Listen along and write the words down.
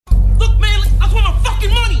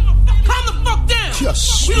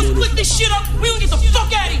Yes. We don't split this shit up. We don't get the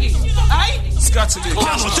fuck out of here. Alright? Scratchy.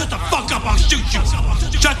 Pablo, shut the fuck up. I'll shoot you.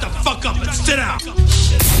 Shut the fuck up and sit down.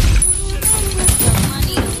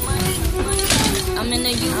 I'm in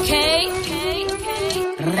the UK.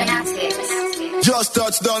 Just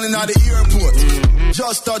touched down in the airport.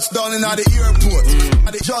 Just touched down in the airport.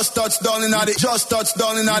 Just touched down in the. Just touched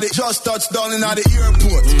down in the. Just touched down in the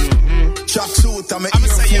airport. Track suit, I'm a Air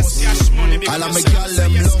Force. All of my girl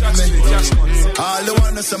them love me. All the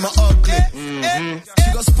ones say me ugly. She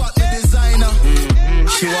go spot the designer.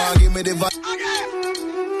 She want give me the vibe.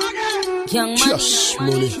 Young money. Yes,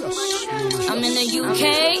 money. I'm in the UK.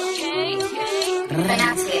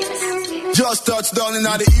 Just touched down in the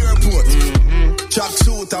airport. Track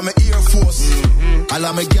suit, I'm a Air Force. All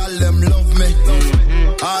of my girl them love me.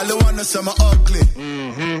 All the ones say me ugly.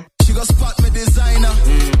 She go spot me designer.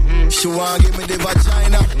 She want give me the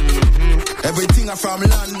vagina. Everything I from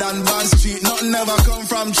London, Bond Street. Nothing ever come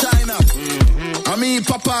from China. I mean,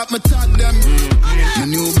 pop up, me tag them. My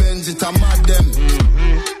new Benz, it a mad them.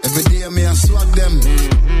 Every day me I swag them.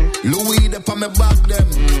 Louis, they pa me back them.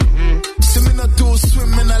 See me not too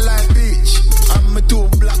swim, me not like beach. And me too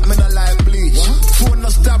black, me not like bleach. Phone no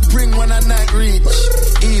stop ring when I night reach.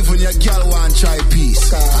 Even your girl want try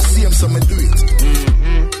peace. I see him, so me do it.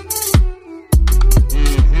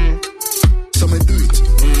 So me do it.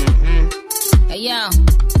 Hey yo,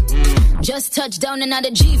 just touched down and out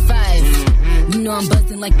of G5. You know I'm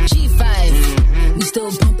buzzing like G5. We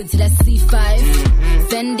still bumping to that C5.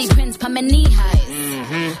 Fendi prints pa my knee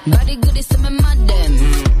highs. Body good is some of my them.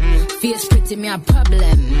 Fierce pretty me a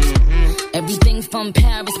problem. Everything from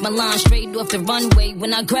Paris, Milan, straight off the runway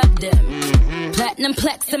when I grab them. Platinum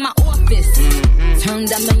plex in my office. Turn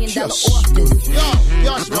that $1 million office.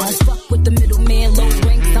 I don't fuck with the middleman, low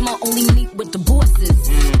ranks. I'ma only meet with the bosses.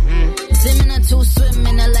 Swimming to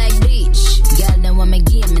swimming, I like beach. Girl, then want me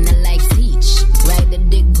game and I like teach. Ride the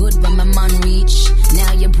dick good when my man reach.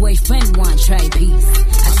 Now your boyfriend want try peace.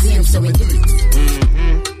 I see him, so we do it.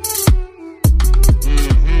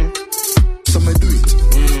 So me do it.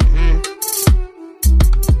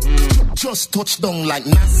 Just touch down like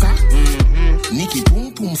NASA. Nikki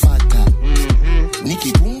boom boom fata.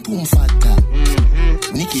 Nikki boom boom fata.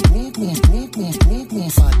 Nikki boom boom boom boom boom boom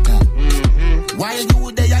fata. While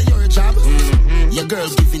you there at your job, your girl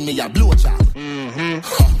giving me a blow job.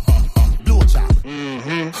 Blow job.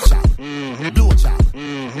 Blow job.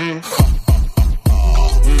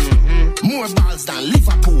 More balls than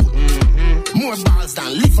Liverpool. More balls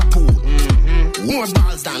than Liverpool. More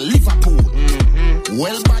balls than Liverpool.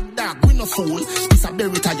 Well, bad dog, we no fool. It's a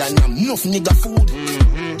berry tire and I'm enough nigga food.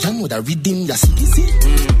 You know that redeem your see.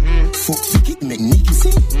 Fuck ticket make Nicky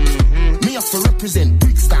see. Me have to represent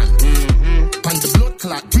Brixton. Pan the blood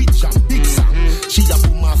clot, bridge and big song. She a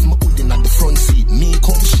boom off my hood in at the front seat. Me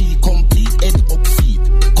come, she complete, head up feet.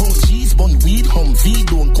 Come cheese, bun weed, Humvee,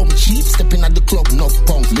 don't come cheap. Stepping at the club, enough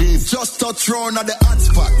punk, leave. Just touch round at the hot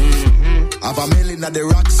spot. Have a million at the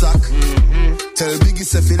rucksack. Tell Biggie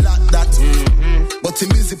say feel like that. But he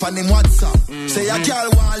busy on him WhatsApp. Say a girl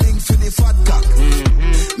want link for the fat cock.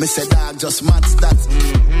 Me say dog just match that.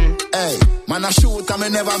 Hey, man I shoot and me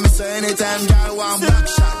never miss her anytime girl want back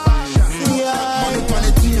shot. Money pon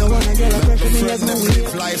it, you wanna get a pressure me as no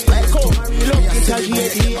live life. Like home, I love it as you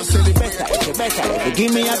better.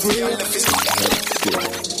 Give me a break.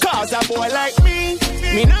 Cause a boy like me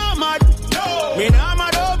not mad. No. Me not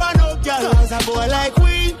mad over no girl. Cause a boy like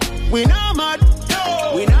we not mad.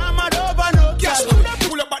 No. We not mad over no girl. Yes,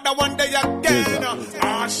 pull up at the one day again.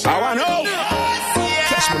 I wanna know.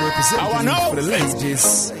 Catch me representing I wanna know. for the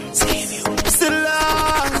ladies.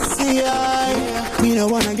 Me no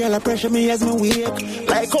wanna get a pressure me as me wake.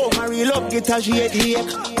 Like how my real up get a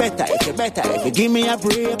headache. Better if you give me a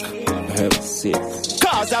break.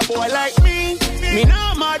 Cause a boy like me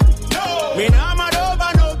not mad. No. Me not mad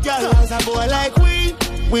over no girl. Cause a boy like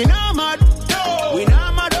we not mad. No. We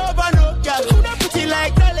not mad over no girl. Coulda pretty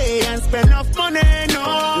like Dolly and spend enough money. No.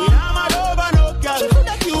 We not mad over no girl.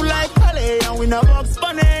 Coulda cute like Dolly and we no box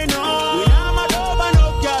money. No. We not mad over no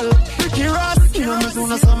girl. Ricky Ross, you know me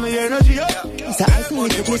soon as some energy up. So I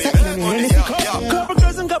think it's a place that in the energy cup. Couple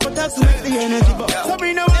girls and couple taps to make the energy bro.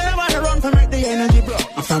 Sabrina wanna run to make the energy bro.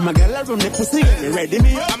 If I'm a girl I run the pussy get me ready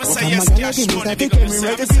me up. I'ma say yes, cash money, big up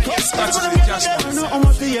yourself. I know how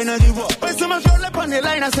much the energy was. When so much roll up on the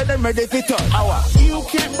line, I said I'm ready to touch. You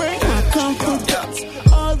can't break my confidence.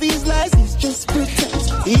 All these lies is just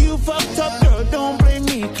pretense. You fucked up, girl, don't blame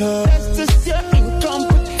me, cause that's just your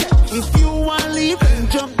incompetence. If you want to leave, then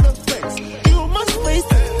jump the fence. You must face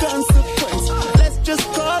the consequence. Let's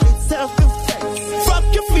just call it self-defense. Fuck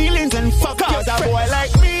your feelings and fuck your friends. A boy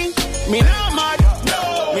like me not mad.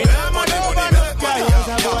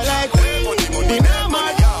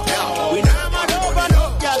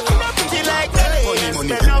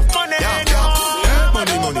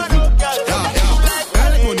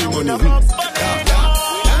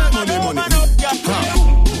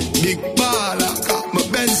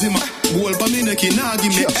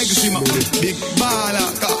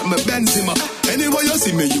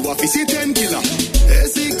 see 10 killer.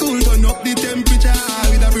 AC cool, turn up the temperature.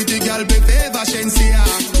 With a pretty girl, be favor, Shensia.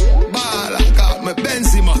 Ball, I got my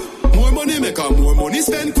Benzema. More money make her, more money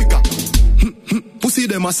spend quicker. Pussy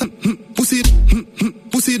them a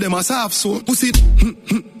pussy them a soft so pussy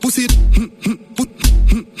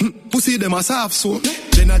them a soft so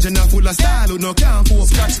Jenna full of style who no can't cope.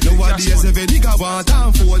 Nowadays every nigga want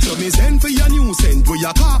time for. So me send for your new send for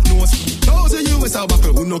your car nose. Those of you is a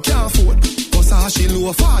buckle who no can't afford. Cause she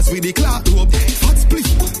low fast with the clock rope. Fat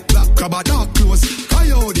split, black crab a dark clothes.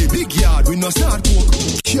 Coyote big yard we no start coke.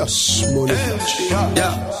 Yes, money.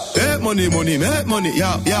 Yeah. Hey, money, make money,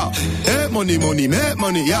 yeah. Hey, money, make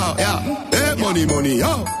money, yeah. Hey, money, yeah. Hey, money,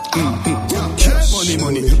 yeah. Hey,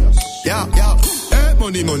 money, yeah. Hey,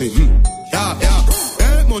 money, yeah.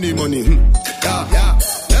 Hey,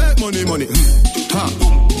 money, ha.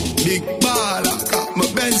 Big baller, got my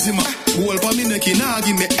Benzema. Goal for me neck, nah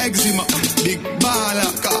give me eczema. Big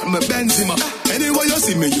baller, got my Benzema. Anyway you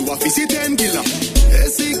see me, you a see 10 killer.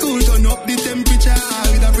 AC cool, turn up the temperature.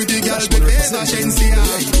 With a pretty girl, be favor, Shensia.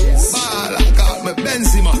 Baller, got my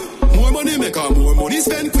Benzema. More money make her, more money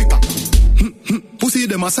spend quicker. Pussy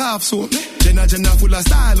them a soft so Jenna full of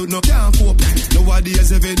style who no can't cope.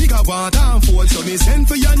 Nowadays every nigga want time for. So me send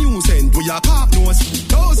for your new send for your car nose.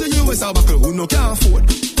 Those of you is a buckle who no can't afford.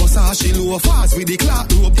 Cause she low fast with the clock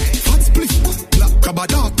rope. Fat split, black crab a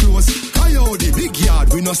dark clothes. Coyote big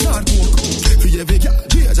yard we no start coke. For every girl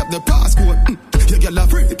change up the passcode. Your girl a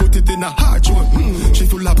free put it in a hard zone. She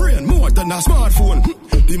full of brain more than a smartphone.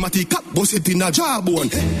 The matty cat bust it in a jawbone.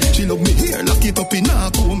 She love me here lock it up in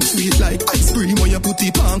a comb. Sweet like ice cream when you put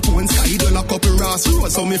it on cone. Sky the lock up a Ross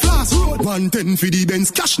road so me flash road. 110 for the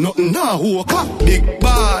Benz cash nothing now walk up. Big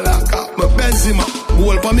baller got my Benzema.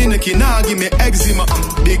 Goal for me neck nah give me eczema.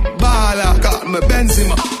 Big baller got my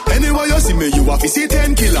Benzema. Anyway you see me you have to see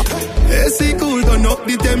 10 killer. AC cool turn up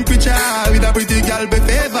the temperature. With a pretty girl be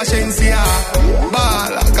favor Shensia.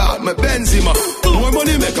 Baller got my Benzema. More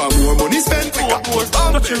money make her more money spend quicker.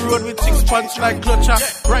 Touch a road with 6 punch like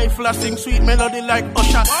clutcher. Rifle a sing sweet melody like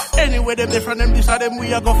Usher. Anyway them different them this are them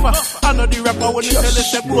we a go for. I know the rapper when you tell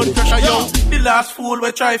us the bone pressure yo. The last fool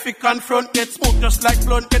we try fi confront. Get smoke just like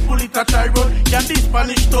blunt. Get bullet a try run. Yeah this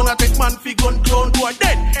Spanish tongue I take man fi gun clone. Boy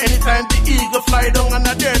dead. Anytime the eagle fly down and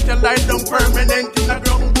a dirt you lie down permanent in a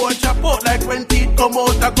ground. Boy chop out like when teeth come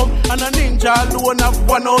out a gum. And a ninja alone have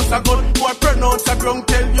one house a gun. Boy pronounce a ground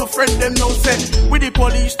tell your friend them no say. With the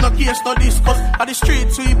police no case no discuss. At the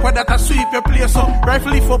street sweeper that a sweep your place up.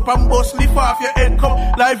 Rifle lift up and bust lift off your head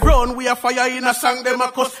cup. Live round we a fire in a song them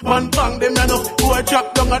a cuss. Man bang them enough. Boy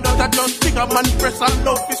drop down a dot a just pick a man press and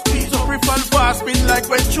love his squeeze up. Revolver spin like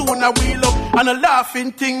when tune a wheel up. And a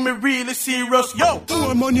laughing thing me really serious yo.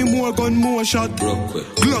 More money more gun more shot.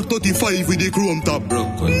 Glock 35 with the chrome top.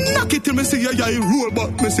 Knock it till me see a guy roll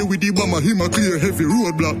back. Me say with the bomber him a clear heavy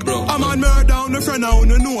roadblock. A man murder down the friend I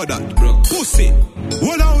wanna know that. Pussy,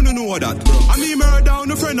 well I wanna know that. I mean murder down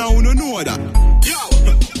the friend I wanna know that. Yo,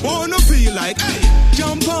 wanna feel like hey.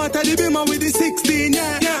 Jump out of the beamer with the 16,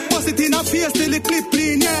 yeah. Bust it in a face till the clip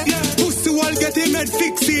clean, yeah. Pussy wall get him head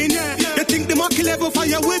fixing, yeah. You think the monkey level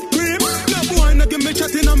fire with cream? No boy no give me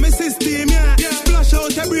chatting on my system, yeah. Splash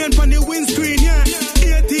out the brain from the windscreen, yeah.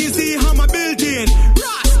 ATZ hammer built in.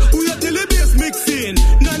 Ras, we are till the bass mixing.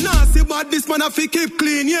 Nah, see what this man have to keep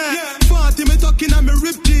clean, yeah. 40 me talking on me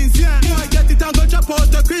ripped jeans, yeah. Boy get it and go chop out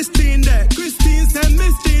the Christine there. Christine send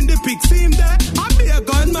Misty in the pic seam there. I be a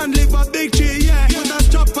gunman live a big tree, yeah. Put a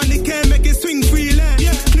strap on the cane make it swing freely,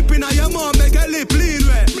 yeah. Clipping on your mom make a lip lean,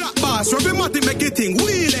 yeah. Black bass, Robbie Matty make it thing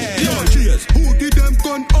wheelie. Yo, cheers, who did them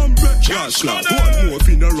gun umbre? Cash lad, one more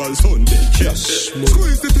funeral Sunday. Yes,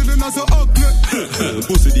 squeeze it till the naso ugly.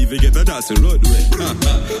 Pussy diva get a dance roadway.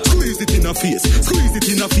 Squeeze it in a face, squeeze it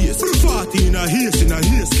in a face. 40 in a haze, in a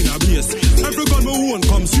base. Every gun me own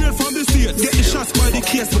come straight from the state. Get the shots by the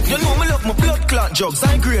case. You know me love my blood clot jugs.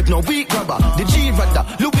 I grade no weak grabber. The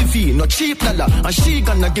G-Rada, Louis V, no cheap dollar. And she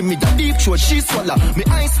gonna give me the deep throat, she swallow. Me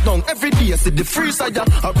ice down every day, see the free side.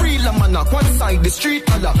 A real man up one side, the street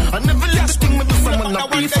color. I never let this thing me do someone a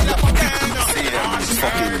beef fella.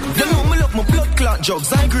 You know me love my blood clot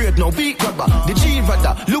jugs. I grade no weak grabber. The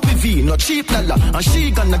G-Rada, Louis V, no cheap dollar. And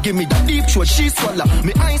she gonna give me the deep throat, she swallow.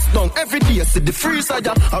 Me ice down every day, see the free side.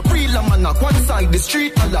 A real man up one side, the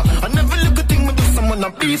street color. I never look a thing me do someone a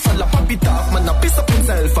beef fella. Pop it off, man a piss up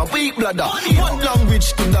himself, a weak bladder. One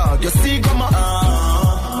language to dog, you see grandma.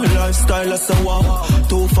 Lifestyle as a wow.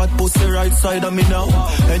 Too fat pussy right side of me now.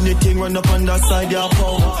 Anything run up on that side, yeah,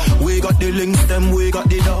 pow. We got the links, them we got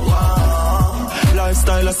the dough.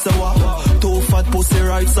 lifestyle is sour. Too fat pussy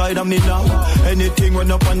right side of me now. Anything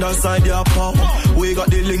run up on that side, yeah, pop. We got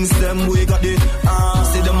the links, them, we got the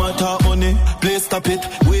see them a talk money, please stop it.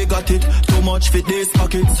 We got it, too much fit this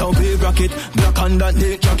pocket. Some big rocket, black on that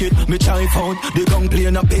neck jacket. Me try found, the gun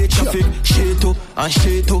playing a pay traffic. She too, and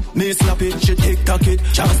she too, me slap it. She tick-tock it,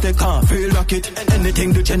 chance they can't feel rocket.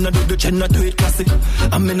 Anything the Jenna do, the Jenna do it classic.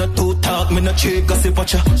 I'm in a two talk, me no cheap gossip,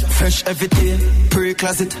 watch ya. Fresh every day,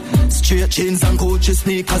 pre-closet. Straight chains and Gucci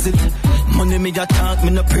sneakers it. Money me a talk, me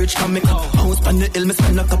no preach comic. House on the hill, me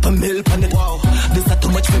spend a couple mil on it. This not too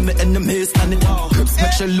much for me enemies stand it. Crips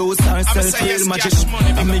make she lose herself, real magic.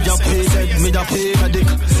 And me a pay dead, me a pay a dick.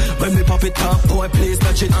 When me pop it up, boy please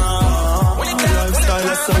touch it. Lifestyle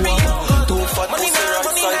is so wild. Too fat, pussy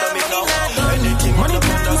right side of me now. Anything on the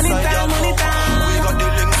other side, yeah. We got the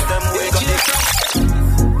links, them, we got the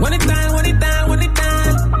When it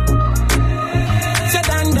down. Said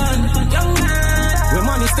and done, young man. When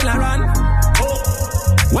money still around.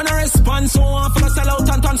 When I respond, so I feel sell out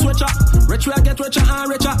and turn switcher. Rich will get richer and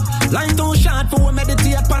richer. Line too short for we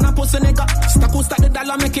meditate pan a pussy nigga. Stack the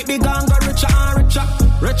dollar, make it big and go richer and richer.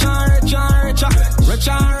 Richer.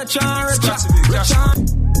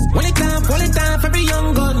 When it time for every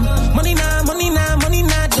young gun. Money now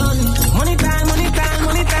done. Money time.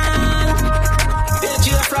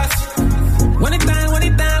 Yeah, Frost. When it time.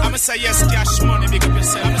 I'ma say yes, cash money, big up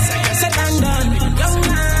yourself. I'ma say yes. Said and done, young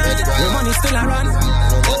man. When money still around.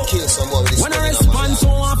 When I respond, so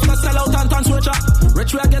I feel sell out and turn switcher.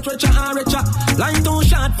 Rich will get richer and richer. Line too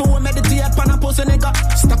short for we meditate pan a pussy nigga.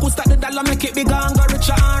 Stack the dollar, make it bigger and go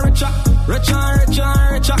richer and richer. Richer.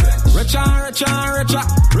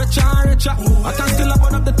 I can still up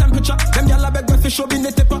up the temperature. Them gyal a beg me fish up in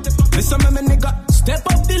the tipper. Listen me nigga, step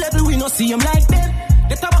up the level, we no see him like them.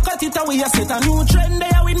 They talk about it, we a set a new trend. They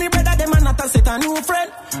are with me brother, them and not a set a new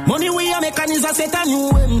friend. Money we a make and is a set a new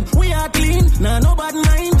end. We are clean, nah no bad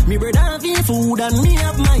mind. Me brother have food and me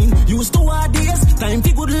have mine. Used to our days, time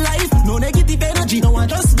for good life. No negative energy, no one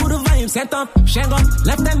just good vibes. Set up, shag up,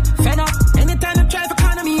 left them fed up. Anytime they try for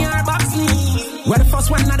economy or box me. We're the first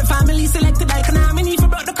one of the family selected economy for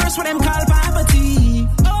brought the curse for them call poverty.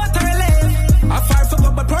 Oh, to relive. I far for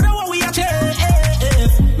God, but brother, what we are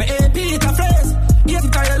chase. Me AP it a phrase. Yes,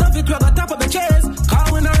 because you love it, we got top of the chase.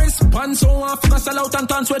 Call when I respond, so I focus sell out and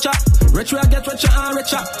turn switcher. Rich will get richer and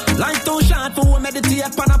richer. Life too short for we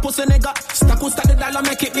meditate pan a pussy nigga. Stack the dollar,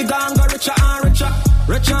 make it bigger and go richer and richer.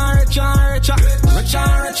 Richer.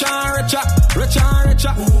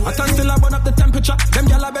 I can still burn up the temperature. Them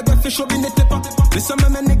gyal a beg me fish up in the tipper. Listen me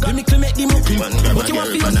nigga, give me clean make the move. What you want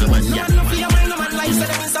for yourself? No man for your mind, no man life. So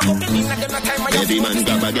them is a fucking in like them a time. Every man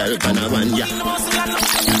grab a girl pan a one, yeah.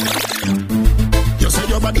 You say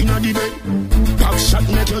your body not the bed. Pop shot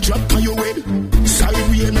make you drop on your head.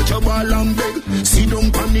 Sideway make your ball and beg. Sit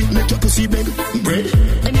down pan it make your pussy beg. Bread.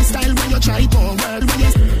 Any style when you try to work.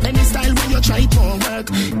 Any style when you try to work.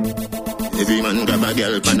 Every man grab a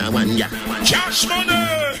girl pan a one, yeah. Cash money.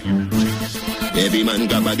 Every man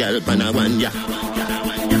grab a girl pan a one, yeah.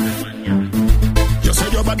 You say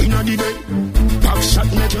your body not the bed. Pop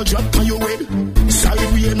shot make you drop on your head.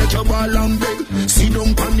 Sideway make your ball and beg. Sit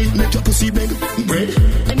down pan it make your pussy beg. Bread.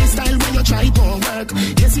 Any style when you try to work.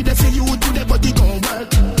 You see the for you do the body gon'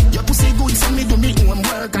 work. Your pussy good so me do me own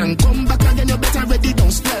work. And come back again you better ready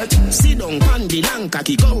don't splurge. Sit down pan the long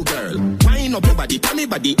cocky go girl. Wind up your body pan me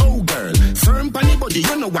body oh girl. Firm pan the body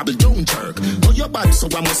you no wobble don't jerk. Oh your bad so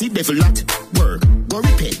I must see devil at work. Go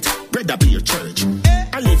repent, brother be your church.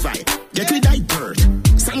 I live right, get rid of bird.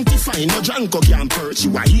 Sanctify, no drunk or can't perch.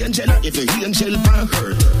 You are angel if you angel can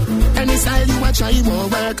hurt. Any style you a try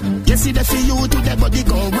won't work. You see the for you to the body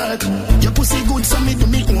gon' work. Your pussy good so me do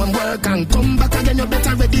me own work. And come back again you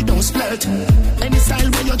better ready don't splurt. Any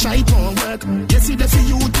style when you try won't work. You see the for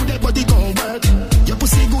you to the body gon' work. Your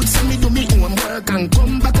pussy good so me do me own work. And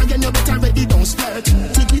come back again you better ready don't splurt.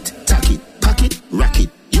 Tick it, tack it, pack it, rack it.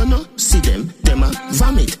 You know, see them a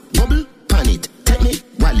vomit, bubble, pan it, take me,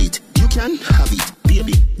 wallet. You can have it,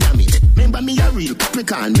 baby, damn it. Remember me a real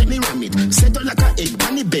Capricorn, make me ram it. Settle like a egg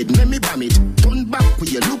on the bed, make me bam it. Turn back when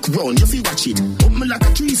you look round, you feel watch it. Open like a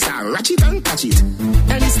 3-star, ratchet and catch it.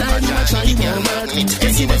 Any style you a try, it won't work. You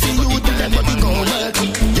see the feel you do that body gon' work.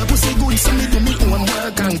 Your pussy good, so me do me own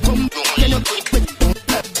work. And come, then you quick.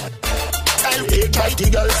 Mighty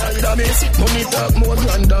girl side of me. Money talk more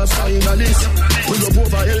grander finalist. Pull up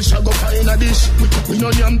over hell, shall go find a dish. We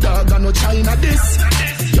no damn dog and no China this.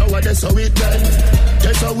 Yo, that's how it done.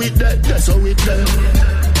 That's how it done. That's how it done.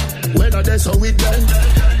 When that's how it done.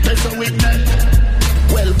 That's how it done.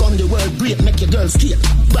 Welcome the world great, make your girls skate.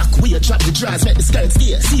 Back way, drop the drawers, make the skirts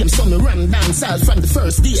stay. See him son, me run dancehall from the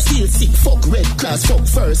first day. Still sick, fuck red class, fuck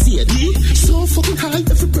first aid. So fucking high,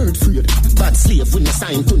 every bird freed. Bad slave, we no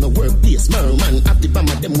sign to no workplace. Merman, have the bomb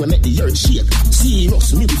of them, we make the earth shake.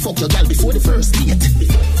 Serious, me fuck your gal before the first date.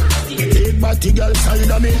 Big batty girl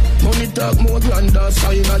side of me. Money talk more grand as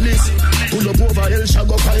finalist. Pull up over El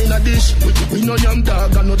Shago kind of dish. We no yam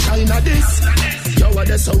dog and no China this. Yo,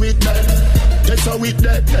 that's how it done. That's how it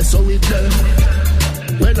done. That's how it done.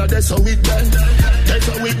 Well, that's how it done. That's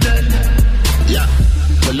how it done. Yeah.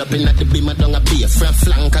 Pull up in at the beam, I don't a beer. From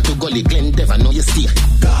flanker to gully, Glen Dever, know you stay.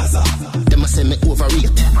 Gaza. Them a say me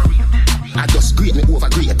overrate. I just grade me over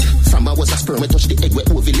great. From I was a sperm, I touch the egg, we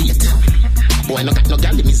ovulate. Boy, no got no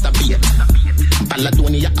gal, Mr. Beat.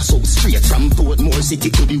 Balladonia, so straight. From Portmore City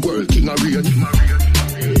to the world, King of Rain.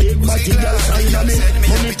 Big batty girl, finally.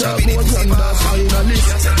 Money talk more grand as finalist.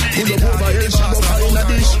 Pull up over El Shago, kind of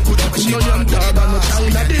dish. We no young dog and no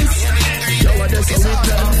China this. Yo, that's how it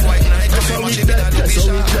done. That's how it done. That's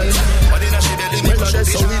how it done. Well,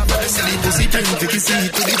 that's how it done. See the pussy time, take it, see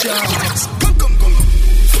it to the jobs. Come.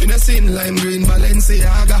 In a sin, lime green,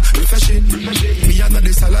 Balenciaga, refreshing. Me and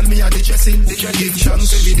the salad, me and the dressing. Give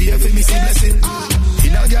chance every day for me see blessing.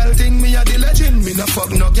 In a girl thing, me a the legend. Me no fuck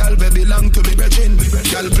no girl, baby belong to me virgin.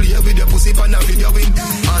 Girl play with the pussy pan a video win.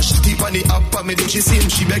 And she keep on the app, and me do she see him,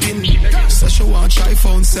 she begging. So she want try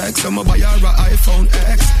phone sex, so me buy her a iPhone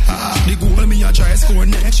X. The goal me a try score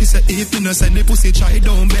next. She said if me no send the pussy, try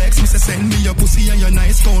don't vex. Me say send me your pussy and your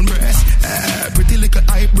nice cone breast. Pretty little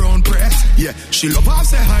eyebrow press. Yeah, she love how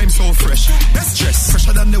say I'm so fresh. Best dress,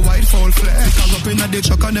 fresher than the white fall flesh. Call up in a the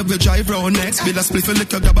truck and every drive round next. Bill a spliff a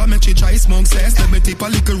liquor grab make she try smoke cess. Let me tip a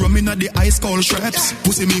liquor rum in a the ice cold straps.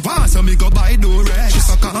 Pussy me want so me go buy do rest. She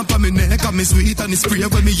suck up on me neck and me sweet and the spray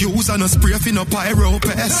when me use and a spray fin a pyro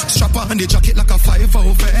pest. Strap on the jacket like a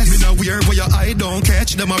 5-0 vest. Me no wear where your eye don't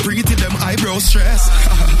catch them a breathe till them eyebrow stress.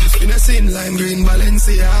 In a sin lime green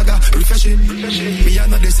Balenciaga, refreshing. Me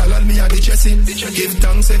and the salad, me a the dressing. Give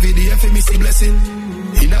thanks every day for me see blessing.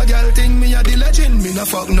 In a girl thing, me a the legend. Me no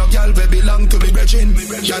fuck no girl, baby belong to me brethren.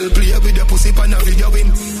 Girl play with the pussy pan a video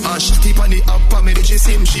win. And she keep on the up and me the she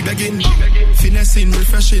sim, she begging. Finessing,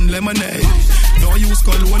 refreshing, lemonade. Don't use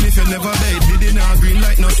cologne if you never bathe. Did in a green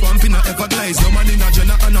light, no swamp in a Everglades. No man in a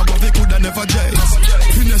Jenna and a Bobby coulda never jazz.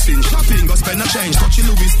 Finessing, shopping, go spend a change. Touch the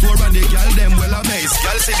Louis store and the girl them well amazed.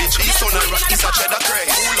 Girl say the cheese on a rat is a cheddar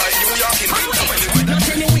craze. Who like New York in winter when the weather. Not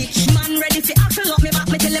tell me which man ready to ackle up me back.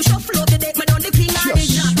 Me tell him shuffle up the deck, me done the king and the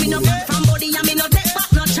jack. Me no back from body and me no take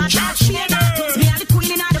back no chat. Cause me a the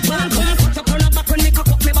queen in the ball. Come cut up on a back when me cock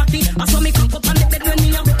up me body. I saw me cock up on the bed when me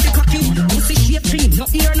a rip the cocky. Pussy shape clean, no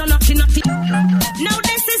ear, no naughty. Now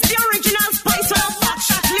this is the original spice of a back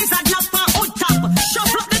shot. Lizard lap for hood top.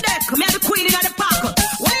 Shuffle up the deck, me a the queen in the park.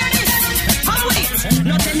 Where is this? Come with it.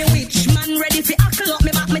 Not tell me which man ready to ackle up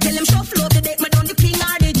me back. Me tell him shuffle up the deck, me done the king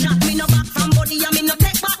or the jack. Me no back from body and me no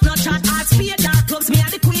take back no chat. All speed dark clubs, me a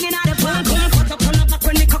the queen in the park. Come cut up on a back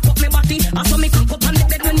when me cock up me body. I saw me cock up on the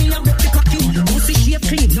bed when me a rip the cocky. Pussy shape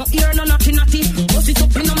clean, no ear, no naughty. Pussy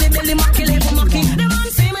up in on me belly, macky level macky. The man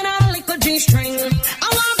say me not a little G-string. I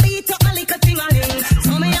want beat up my little ting-a-ling.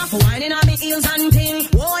 So me have whining on me heels and ting.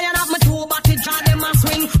 Oh, you have my toe body, draw them a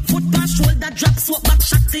swing. Foot back, shoulder drop, swap back,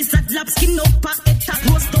 shot this that lap. Skin up, pack it, tap,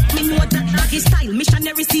 roast up, me know that doggy style.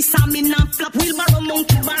 Missionary see some me not flap. Wheelbarrow,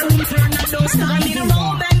 monkey bar, room, turn a door star. I'm in a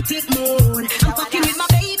romantic mood. I'm fucking with my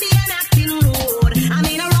baby and acting rude. I'm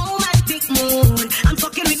in a romantic mood. I'm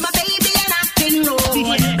fucking with my baby and acting rude.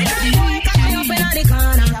 The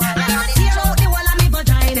corner. I'm a tear out the wall of me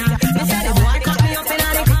vagina. They said the boy cut me up in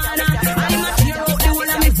the corner. I'm a tear out the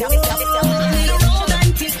wall of me vagina. I'm in a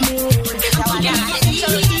romantic mood. I'm fucking with my baby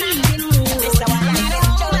and acting rude. I'm in a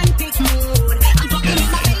romantic mood. I'm fucking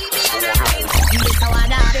with my baby and acting rude. This one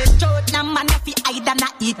the truth, no man if he hide and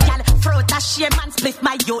not eat, girl. Fruit a share man split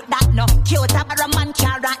my youth that no cute. A man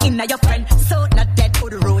carry in your friend, so not dead to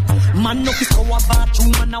the road. Man up is go a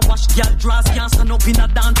bathroom and a wash girl draws. Can't stand up in a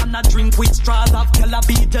dance and a drink with straws. Have girl a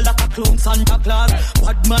beat you like a clown Santa Claus.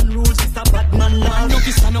 Bad man rules is a bad man law. Man up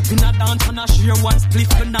is stand up in a dance and a share one spliff.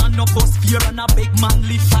 You nah no bus fear and a big man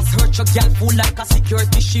live fast. Hurt your girl full like a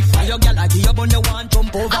security shift. And your girl a give you bun you want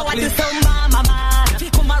jump over. I want to some mama man.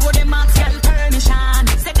 Come a road them ask girl permission.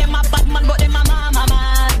 Say them a bad man but them a mama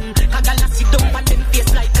man. A girl a sit down and them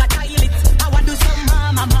face like a toilet. I want to some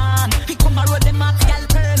mama man. Come a road them ask girl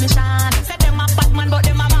permission. Say them a bad man but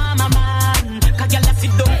them a mama man. Cause girl a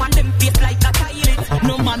sit down and them face like a toilet.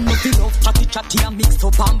 No man Man, no feel love chatty and mix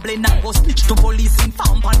up and blend and go snitch to police in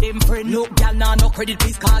farm and them friend. Look, gal, nah, no credit,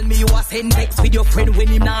 please call me. You a send vex with your friend when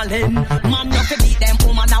him nah lend. Man, no fi beat them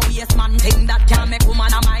woman a waste man thing that can make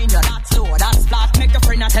woman a mind you. That's slow, that's flat. Make your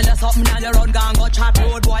friend a tell you something and you run gang go chat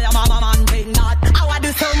road boy a mama man thing that. How I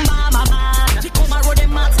do some mama man? She come a road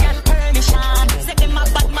them mats get permission. Say them a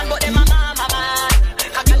bad man but them a mama man.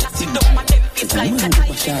 I got to sit down and them fist like a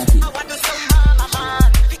tiger. How I do some mama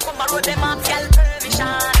man? She come a road them mats get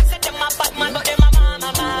permission. Say them a bad man but them a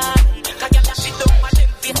mama man. I got to sit down and them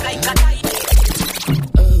fist like a tiger.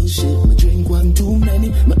 Oh shit, my drink one too many.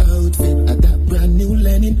 My outfit, I got brand new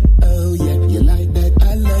Lenin. Oh yeah, you like that,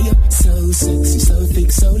 I love you. So sexy, so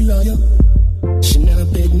thick, so loyal. She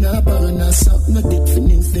not beg, not borrow, not suck, no dick for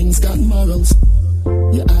new things, got morals.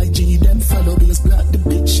 Your IG, them follow, bills block the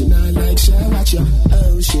bitch. She not like, share watch you.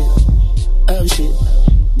 Oh shit,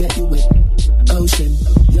 get you wet. Ocean,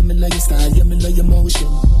 yeah, me love your style, yeah, me love your motion.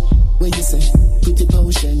 What you say? Pretty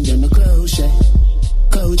potion, you're no crochet.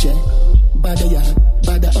 Coach, bada ya,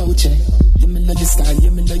 bada oche. Yeah, me love your style, yeah,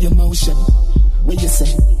 me love your motion. What you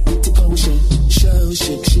say? Pretty potion, show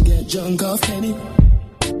chic, she get drunk off Henny.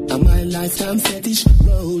 And my lifetime fetish,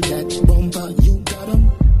 roll that bumper, you got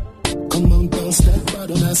 'em. Come on, bounce that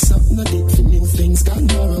bottom. I suck no dick for new things, got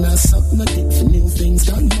morals. I suck no dick for new things,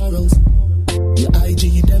 got morals. Your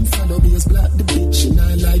IG, them follow, bills block the bitch. And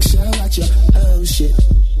I like, share watch you.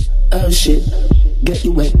 Oh shit, get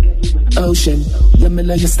you wet. Ocean, yeah, me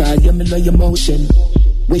love your style, yeah, me love your motion.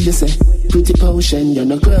 What you say? Pretty potion, you're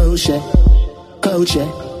no crochet. Coach,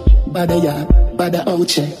 bada ya, bada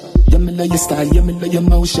oche. Yeah, me love your style, yeah, me love your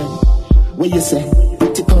motion. What you say?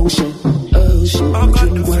 Pretty potion. Oh shit, my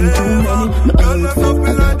drink one too many. My outfit,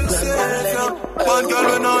 I got brand. One girl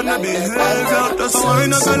went on the behavior. That's why I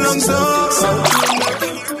not alongside.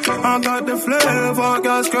 I got the flavor,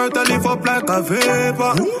 girl skirt I lift up like a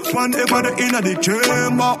vapor. One ever the inner the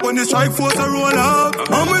chamber. When the strike force I roll out,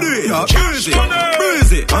 I'ma do it, easy,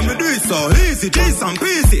 breezy. I'ma do it so easy, G's and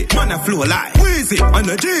peasy. Man I flow like Weezy, and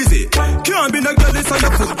the Jeezy. Can't be no girl, this on the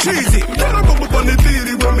foot cheesy. Girl I come up on the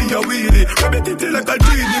theory when me a wheelie. Rabbit it like a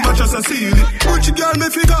genie, match as a sealy. Gucci girl me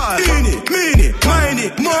figure, meanie, miney.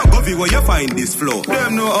 Mark Govey where you find this flow.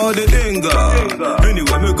 Them know how the thing go.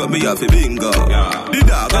 Anyway me got me off a bingo. The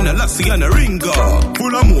dog and the lassie and a ringer.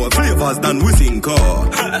 Full of more flavors than we think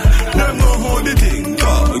of. Them know how the thing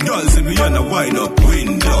go. Girl see me on a wind up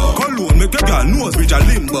window. Cologne make a girl nose reach a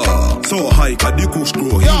limbo. So high can the kush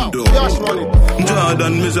grow hindo.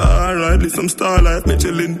 Jordan me say alright, some star life. Me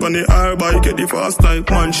chillin' pon the air bike. Get the fast type.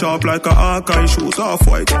 Man sharp like a Archive. Shoes off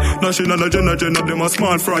white. National Jenna them a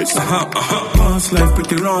small fries. Past life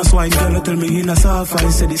pretty Ross white. Girl tell me in a soft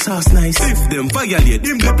ice. Say the sauce nice. If them violate,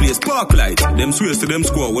 them the place spark light. Them swears to them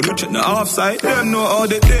score when you check the offside. Them know how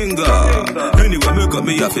the thing go. Anyway me got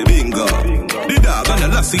me off a bingo. The dog and the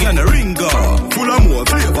lassie and the ringer. Full of more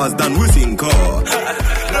flavors than we think of.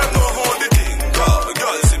 Them know how the thing go.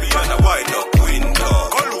 Girl see me on a wide up window.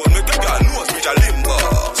 Cologne make a girl nose reach a limbo.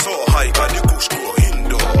 So high can the kush grow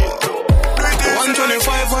hindo.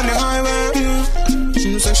 125 on the highway.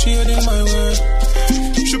 She say she heading my way.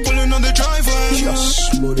 She pulling on the driveway.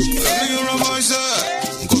 Yes, buddy. Let me hear her voice there.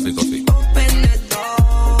 Coffee. Open the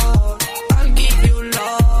door, I'll give you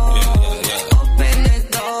love. Yeah. Open the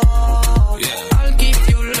door, I'll give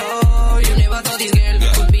you love. You never thought this girl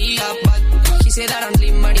could be a bad. She said that I'm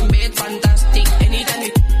slim but in bed fantastic.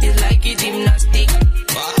 Anytime it's like a gymnastic.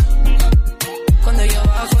 Cuando yo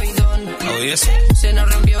bajo y don, oh yes, se nos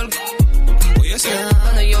rompió el. oh yes,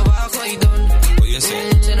 cuando yo bajo y don, oh yes,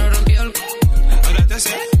 se nos rompió el. ahora te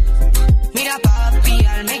sé. Mira papi,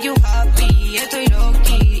 I'll make you happy. Estoy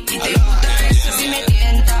loqui y te gusta eso. Si me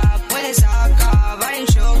tienta, puedes acabar en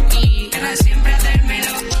shocky. Pero siempre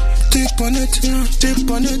hacérmelo. Tip on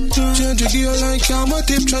it, change the gear like I'm a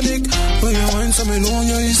Tiptronic. When you wine so me know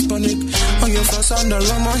you're Hispanic. And you fast under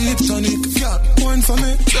rum a hip tonic. Yeah, wine for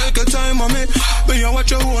me, take your time on me. When you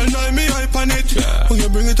watch your whole night, me hype on it. When you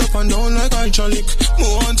bring it up and down like hydraulic. Me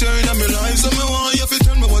want you in my life, so me want you to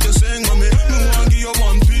tell me what you're saying on me. Me want give you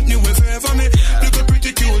one beat, new way for me. Look a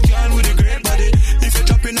pretty cute girl with a great body. If you're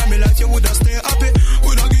dropping on me like you woulda stay happy.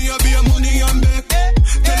 Woulda give you be money and back.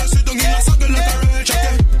 Tell her sit down in a circle like a real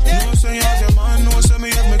jacket. No say you have your man, no say me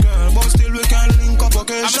have my girl, but still we can link up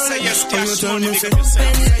occasionally. I'ma say yes, and you tell me say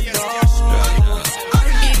Open the door,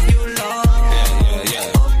 I'll give you love.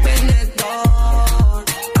 Open the door,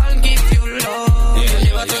 I'll give you love. You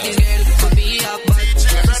never thought this girl could be a bad. She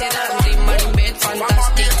said that I'm slim but in bed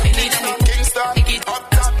fantastic. Anytime Kingston, up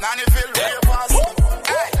top, Nanny Phil,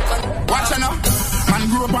 watch out now. Man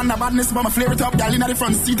grew up on the badness, but my flare it up. Girl in the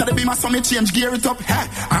front seat of the beam, so me change gear it up.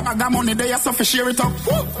 I got money there, so for share it up.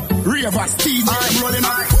 Ravers, TJ, I'm rolling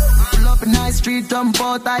up. Pull up in high street, dump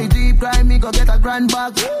out, I deep grind, me go get a grand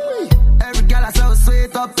bag. Every girl I so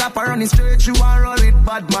sweet up top, I run the straight, she want roll with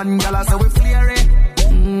bad man. Girl I say we flare it.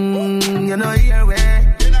 You know here we.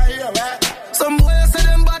 Some boys say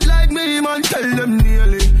them bad like me, man, tell them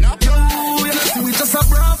nearly. Yo, you know see we just a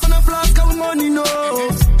braff and a flask of money, no.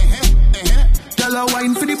 Girl a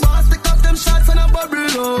wine for the boss, take off them shots and a bubble,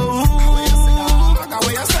 oh.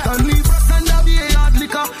 Don't leave rocks and a be a hard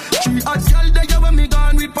liquor. She a girl that you when me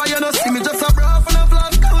gone with fire, no see me just a braff and a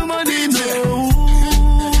flask of money, no.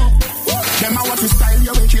 Them a what we style,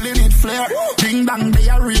 you we killing it flare. Ding dong, they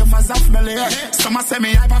a ravers off the layer. Some a say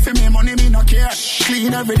me hyper for me money, me no care.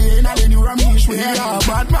 Clean every day, in a the new Ramesh we here.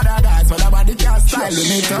 Bad mother dies, but nobody can style.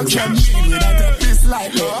 Me touch them, we don't take this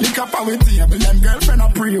lightly. Lick up our table, them girlfriend a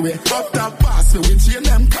pre-way. Up that pass, we chain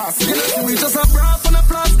them costly. We just a braff and a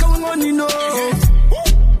flask of money, no.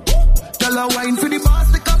 Tell a wine for the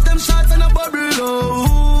boss, take off them shots and a bubble, oh.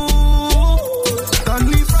 Don't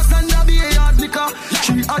leave rocks and a be a hard liquor.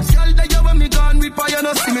 She a girl that you when me gone with fire,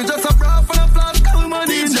 no see me just a braff and a flask of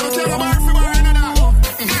money, no.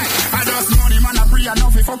 I just money, man, I pray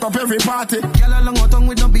enough, we fuck up every party. Girl along her tongue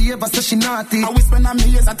with no behavior, so she naughty. I whisper on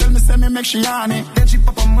me ears, I tell me, say me make she honey. Then she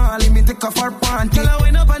pop a molly, me take off her panty. Girl I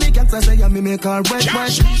wind up and the cats say, yeah, me make her wet. She want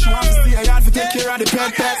to stay hard to take care of the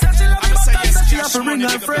pet pet. She love me back and she have to bring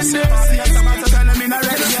her friend there.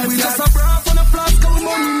 We just a braff and a flask of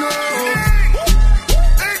money, no.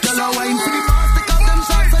 Girl I wine for the boss, take off them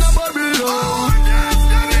shots and a bubble, no.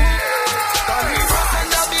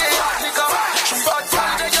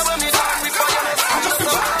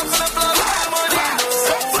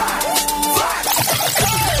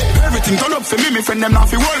 Turn up for me friend them not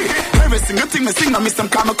fi worry. Every single thing me sing, I miss them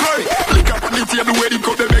call me curry. Lick up on the table where the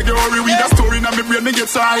cup, they beg you hurry. With a story in my brain, me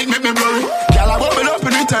get so high, make me blurry. Girl, I bubble up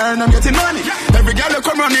in return, I'm getting money. Every girl that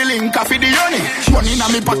come round the link, I feed the honey. Money in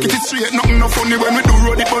my pocket, it's straight, nothing no funny. When we do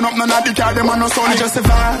road, it burn up, none of the car, them are no sunny. Just the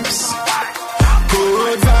vibes,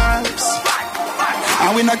 good vibes.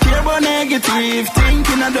 And we not care about negative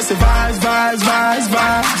thinking, I just the vibes. I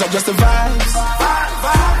just the vibes,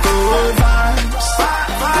 good vibes.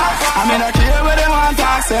 I mean, I care what they want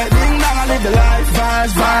to say. Ding dong, I live the life.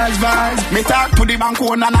 Vibes. Me talk to the bank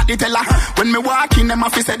owner, not the teller. When me walk in, them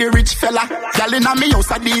office say the rich fella. Girl in a me house,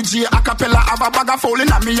 a DJ, a cappella. Have a bag of foul in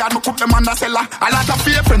a me yard, me cook them on the cellar. A lot of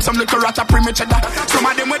fear friends, some little rat a premature. Some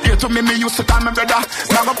of them were there to me used to call me brother.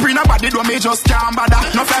 Now go pre nobody, do me just can't bother.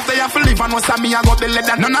 No fact they have to live and what's a me, I got the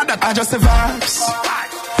leather. None of that, I just the vibes.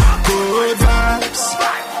 Good vibes.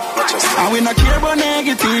 And we not care about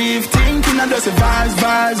negative thinking, I just the vibes.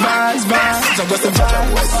 So just the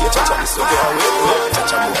vibes.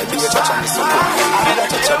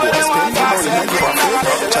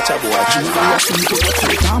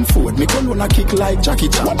 I'm forward, me call on a kick like Jackie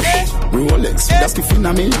Chan. Rolex, that's the fin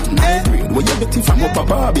of me. Night grade, where you get it from up a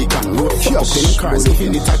Barbican. Road fuck up in cars,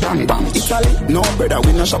 giving it a bang bang. Italy, no brother,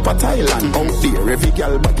 we no shop at Thailand. Out there, every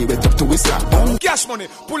girl body wet up to his slap. Cash money,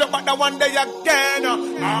 pull up at the one day again.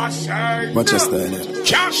 What's your style?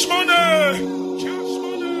 Cash money.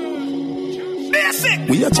 Basic.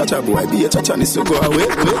 We a chacha boy, be a chacha needs to go away.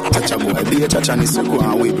 Chacha boy, be a chacha needs to go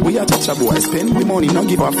away. We a chacha boy, spend we money, not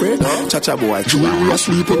give a free. Chacha boy, we a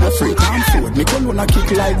sleep in a free. I'm forward, me call on a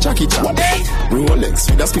kick like Jackie Chan. Rolex,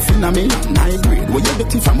 that's the fin of me. Night grade, where you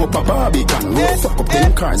get it from up a Barbican. Road fuck up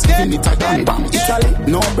 10 cars, giving it a bang bang. Italy,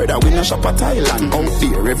 no brother, we no shop at Thailand. Out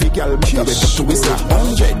there, every girl body wet up to his slap.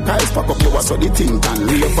 100 pies pack up, you a so the thing can.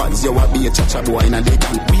 Real bags, you a be a chacha boy in a day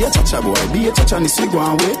can. Be a chacha boy, be a chacha needs to go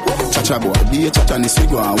away. Chacha boy, be a chacha needs to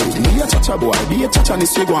go away. Be a chacha boy, be a chacha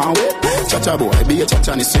needs to go away. Chacha boy, be a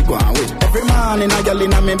chacha needs to go away. Every man in a girl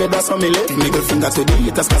in a me bed, that's how me live. Middle finger to the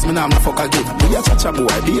haters, cause me now my fuck a give. Be a chacha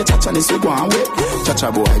boy, be a chacha needs to go away.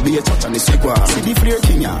 Chacha boy, be a chacha needs to go away. See the flare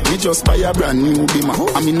king, yeah. Me just buy a brand new Beamer.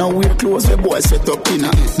 I mean now wear clothes, the boy set up in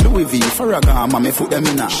a Louis V, Farragamo, me foot them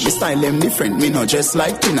in a. Me style them different, me not just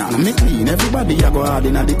like Tina. Me clean, everybody I go hard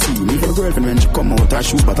in a the team. Even girlfriend when she come out, her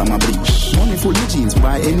shoes, but I'm a bleach. Money full of jeans,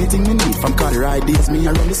 buy anything we need. From car ride days, me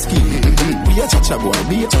around the ski. Be a chacha boy,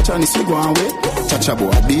 be a chacha needs to go away. Chacha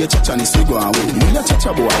boy, be a chacha needs to go away. Be a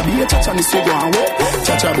chacha boy, be a chacha needs to go away.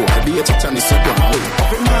 Chacha boy, be a chacha needs to go away.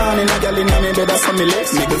 Every man in a girl in a me bed, that's how me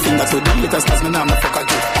live. Middle finger to the haters, cause me now my fuck a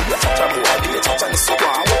give. Be a chacha boy, be a chacha needs to go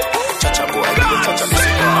away. Chacha boy, be a chacha needs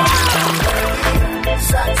to go away.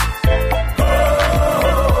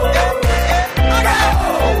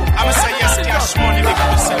 I'ma say yes, cash money, make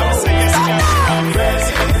it sell. I'ma say yes,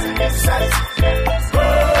 cash money.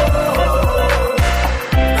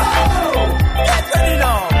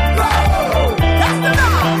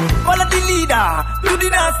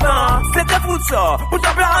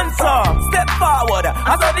 answer. Step forward,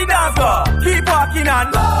 I saw the dancer. Keep walking on.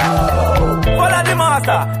 Follow the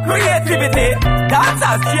master. Creativity.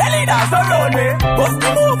 Dancers, cheerleaders around me. Bust the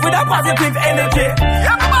move with a positive energy.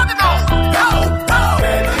 Everybody know. Go, go.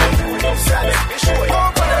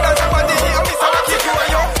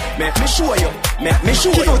 Make me show you. Make me show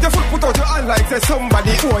you. Put out your foot, put out your hand like say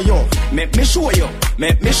somebody owe you. Make me show you.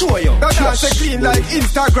 Make me show you. That dance clean like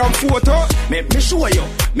Instagram photo. Make me show you.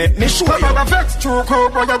 Make me show you. Never vex through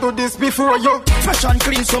boy, I do this before you. Fresh and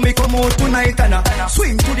clean, so me come out tonight and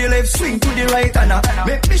swing to the left, swing to the right and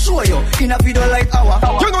make me show you in a video like our.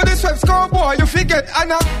 You know this web score boy, you forget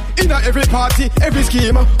Anna. In every party, every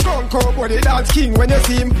scheme. Come boy, the dance king when you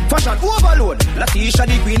see him. Fashion overload. Latisha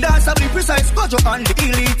the queen dancer, be precise. Gojo and the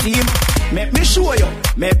elite team. Make me show you.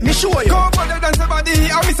 Make me show you. Come on, dance somebody,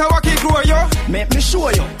 I miss a wacky grow you. Make me show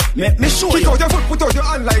you. Make me show you. Put out your foot, put out your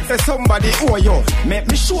hand like say somebody owe you. Make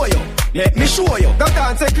me show you. Let me show you. That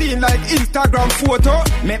dance clean like Instagram photo.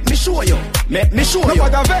 Make me show you. Make me show you.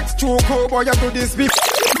 Nobody vex through boy, you do this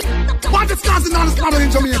before. What is causing all this trouble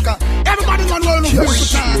in Jamaica? Everybody want to know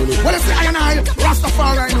who's the time. Well, it's I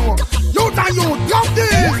Rastafari know. Youth and youth, love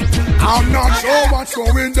this. I'm not sure what's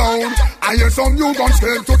going down. I hear some new guns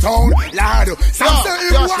came to town. Lad, some say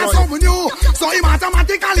he wants something new, so he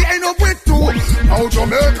automatically end up with two. Now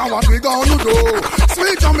Jamaica, what we gonna do?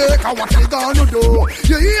 Sweet Jamaica, what we gonna do?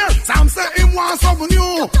 You hear? Some say he wants something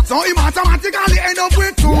new, so he automatically end up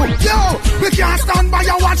with two. Yo, we can't stand by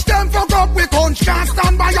and watch them fuck up with country. Can't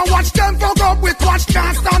stand by and watch them fuck up with watch.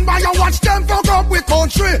 Can't stand by and watch them fuck up with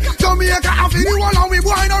country. Jamaica have anyone and we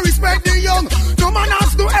boy no respect the young. No man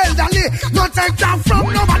has to elderly. No take that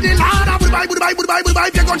from nobody. Lord, Buy,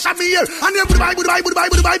 you gon' shot me here. And then buy,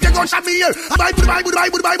 you gon' shot me here. Buy, you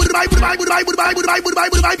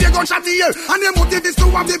gon' shot me here. And then motive is to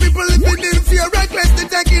have the people living in fear, recklessly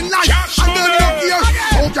taking life. And then look here,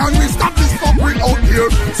 how can we stop this fucking out here?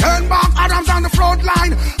 Send back Adams on the front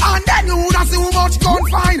line, and then you would have too much gun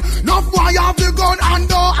fine. Enough boy have the gun and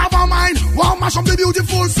don't have a mind. One mash up the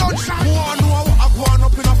beautiful sunshine. Who know what I go on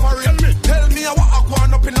up in a foreign? Tell me what I go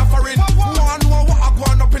on up in a foreign. Who know what I go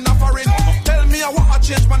on up in a foreign? Tell me what I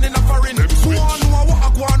change man in a foreign. Who know what I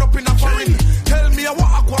go on up in a foreign? Tell me what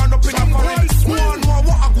I go on up in a foreign. Who know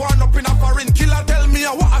what I go on up in a foreign? Killer, tell me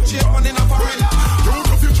what I change man in a foreign. You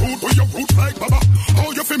love your truth with your roots like Baba.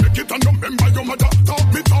 How you feel make it and remember your mother? Talk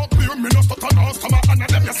me, me no stuck on us. Come on,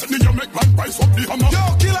 and let me see you make man rise up the hammer. Yo,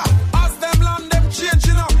 killer, as them land them change,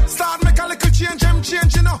 you know. Start make a little change, them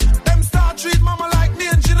change, you know. Them start treat mama like me,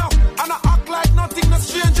 you know. And I act like nothing that's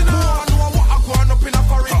strange, you know. Who know what I go on up in a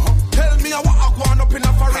foreign? Tell me what I go on up in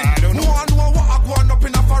a foreign. Who know what I go on up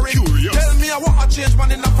in a foreign? Tell me what I change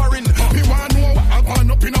man in a foreign. Me want know what I go on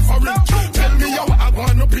up in a foreign. Tell me what I go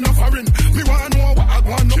on up in a foreign. Me want know what I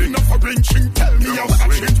go on up in a foreign. Tell me what I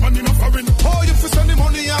change man in a foreign. Oh, you fi send the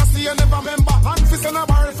money and see you never remember. And fi send a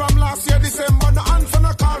barrel from last year December. No answer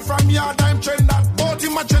no call from yard time trend that. Both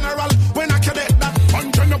in my general when I cadet that.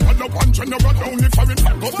 One general only foreign.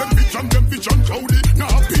 Fuck up them vision Jody.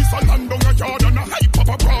 Now peace and land on a yard and a hype up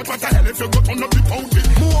abroad. What the hell if you got on up the pouty?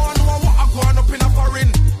 Who know what I go on up in a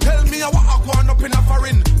foreign? Tell me what I go on up in a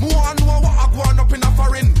foreign. Who know what I go on up in a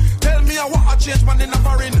foreign? Tell me what I change man in a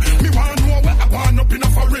foreign. Me want know what I go on up in a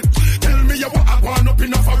foreign. Tell me what I go on up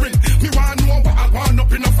in a foreign. Me want know what I go on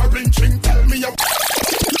up in a foreign. Tell me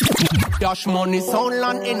Dash money, sound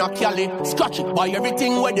land in a Cali. Scratch it by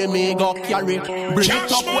everything where they may go carry. Bring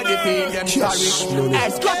it up where they pay them carry. Hey,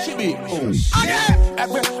 Scratchy be.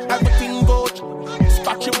 Everything good.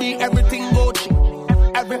 Scratchy be, everything good.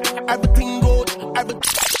 Everything good.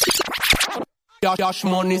 Dash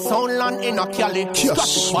money, sound land in a Cali.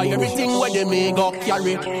 Scratch it by everything where they may go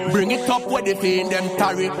carry. Bring it up where they pay them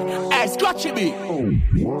carry. Hey, Scratchy be.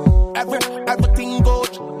 Everything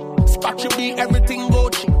good. Scratchy be, everything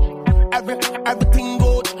good. Everything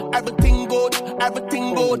good, everything good,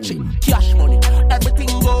 everything good. Cash money,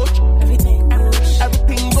 everything good, everything good,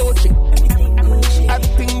 everything good,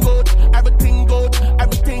 everything good, everything good,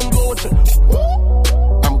 everything good.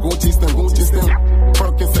 I'm Gucci still.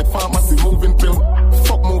 Perkins said pharmacy moving pill.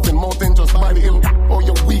 Fuck moving mountain just by the hill. Oh,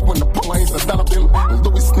 you're weak when the power is a dollar bill.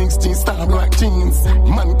 Louis sneaks jeans, star black jeans.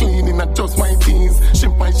 Man cleaning at just white jeans.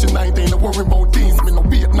 Ship by Shania, ain't no worry about these. Me no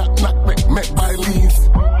wait, knock, met by Lee's.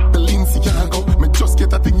 Chicago, me just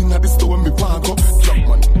get a thing in the store, me wago. Drop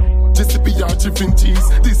money, JCPR dripping cheese.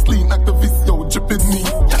 This lean activist, yo, dripping me.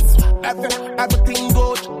 Everything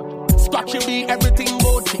good. Scratchy be, everything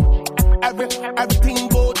good. Everything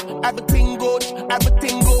good. Everything good.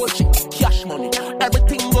 Everything good. Cash money,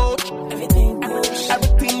 everything good. Everything good.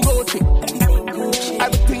 Everything good. Everything good.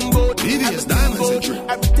 Everything good. It is diamond century.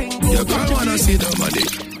 Everything good. You don't wanna see the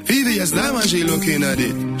money. VVS diamond, she looking at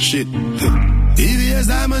it. Shit. VVS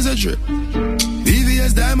diamonds a drip.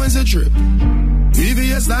 VVS diamonds a drip.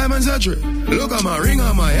 VVS diamonds a drip. Look at my ring,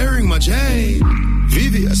 on my earring, my chain.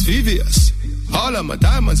 VVS, VVS. All of my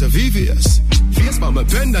diamonds are VVS. Face by my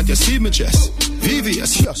pendant, you see my chest.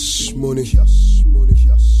 VVS, yes, money, yes, money,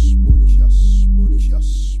 yes, money, yes, money,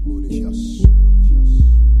 yes, money, yes.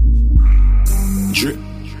 Drip.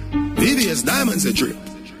 VVS diamonds a drip.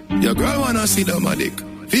 Your girl wanna see the my dick.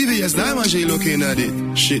 VVS diamonds, she looking at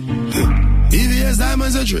it. Shit. VVS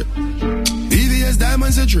diamonds a drip. VVS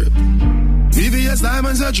diamonds a drip. VVS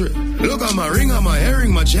diamonds a drip. Look at my ring, on my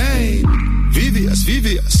earring, my chain. VVS,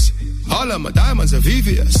 VVS. All of my diamonds are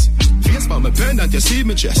VVS. Face by my pendant, you see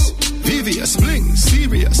me chest. VVS, bling,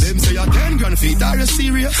 serious. Them say you're 10 grand feet, are you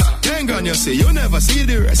serious? 10 grand, you say you never see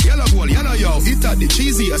the rest. Yellow gold, yellow yo, it at the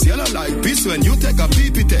cheesiest. Yellow like piss when you take a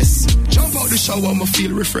pee-pee test. Jump out the shower, I'ma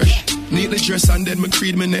feel refreshed. Neatly dressed and then me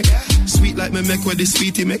creed me neck. Sweet like me make with the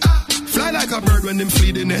sweetie make. Fly like a bird when them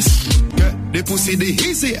flee the nest. Get the pussy the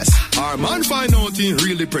easiest. Our man find out in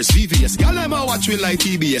really press VVS. Y'all let me watch we like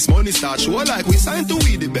TBS. Money start show like we signed to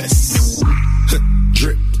we the best.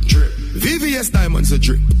 Drip, drip. VVS diamonds a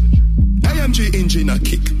drip. AMG engine a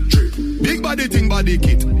kick. Drip. Big body thing body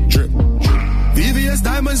kit. Drip. VVS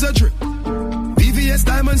diamonds a drip. VVS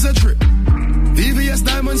diamonds a drip. VVS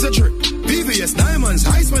diamonds a drip. VVS diamonds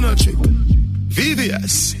ice when a chip.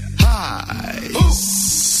 VVS ice.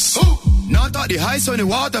 Not at the heights when the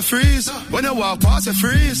water freeze. When I walk past the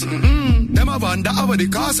freeze. Them a wonder over the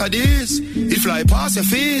cost of this. It fly past your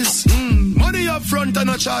face. Money up front and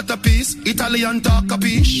a charter piece. Italian talk a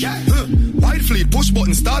piece. White fleet push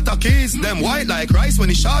button starter keys. Them white like rice when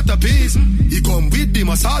he shot a piece. He come with the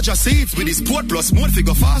massager seats. With his sport plus mode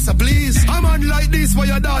figure faster please. I'm on like this where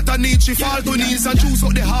your daughter needs. She fall to knees and choose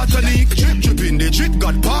out the heart and leak. Drip drip in the drip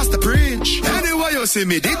got past the preach. Anyway you see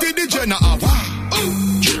me did the jenna of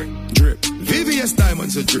drip drip. VVS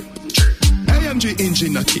diamonds a drip. AMG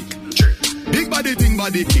engine a kick. Big body thing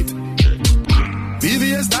body kit.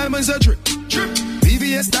 VVS diamonds a drip.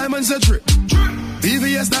 VVS diamonds a drip.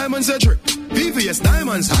 VVS diamonds a drip. VVS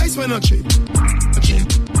diamonds ice when a chip.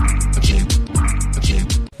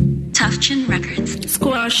 Tough Chin Records.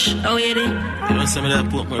 Squash, how you doing? You know some of that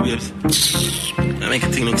poke more babes. I make a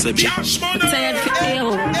thing look so big. I'm tired for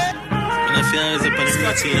AO. And I feel it's up on the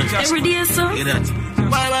scratchy, you know. Every day, so? Hear that?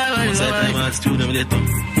 Bye.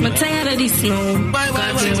 I'm tired of this now. Bye.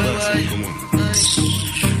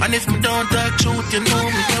 And if me don't talk truth, you know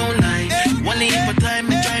me don't lie. One leave my time,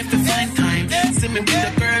 me try to find time. See me with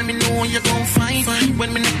a girl, me know you gon' find.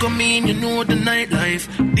 When me not come in, you know the nightlife.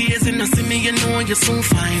 Days in the see me, you know you soon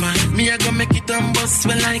find. Me I gon' make it and bust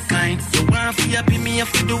well like kind. You want to happy, me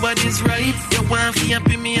have to do what is right. You want to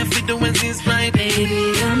happy, me have to do what is right.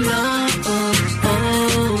 Baby, I'm not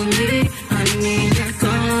only. I need your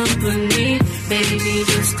company. Baby,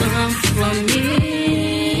 just come from me.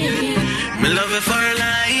 Me love it for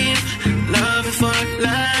life. Love it for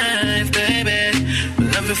life, baby. Me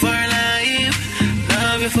love it for life.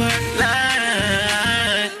 Love it for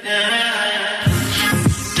life. Yeah.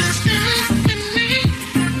 Just come with me.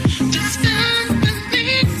 Just come with me.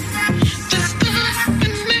 Just come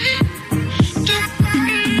with me. Just come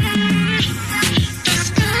with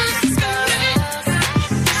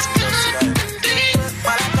me.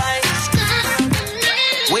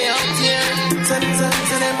 Way out here. Send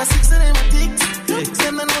them a six and them a tick.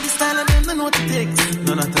 Them don't know the style and them don't know the ticks.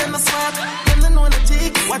 Them not smart, them don't know the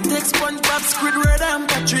tick. What takes SpongeBob, Squidward and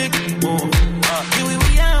Patrick? Here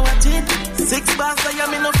we are, watch it. 6 bars, I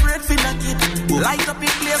am in afraid for knock it. Light up in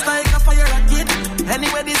place like a fire rocket.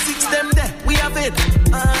 Anyway, the 6 them there, we have it.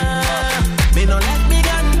 Me no let me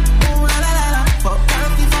gun. Ooh la la la la. For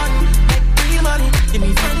coffee fun, make real money. Give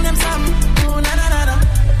me friend them some. Ooh la la la la.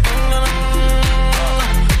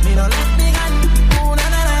 Me no let me gun. Ooh la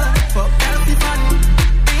la la la. For coffee fun,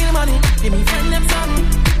 real money. Give me friend them some.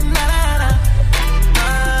 La la la.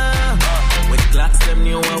 With clocks them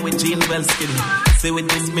new one with jean well skinny. Say with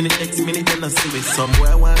this minute, next minute, and I see it.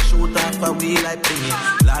 Somewhere one shoot off a wheel like thingy.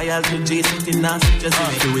 Liars with Jason, in nasty just in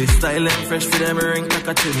it. The way style and fresh for them ring like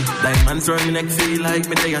a chili. Diamonds round the neck, feel like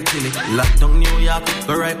me they a chili. Lock down New York,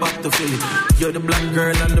 go right back to Philly. You're the black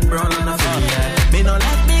girl and the brown and the Philly. Yeah. Me no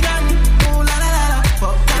let me gun. Ooh la la la la.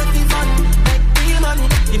 For coffee fun, make real money.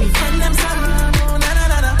 Give me friend them some. Ooh la la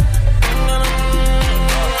la la.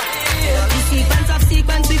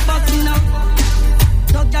 Sequence, we fucking up.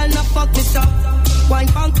 No girl no fuck me up. Wine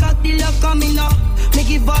punk cock the love coming up. Me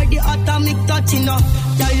give her the atomic touching up.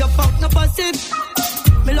 Girl you fuck no pussy.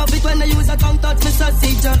 Me love it when I use a tongue touch me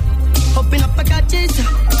sausage. Open up a catches.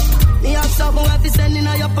 Me have something I be sending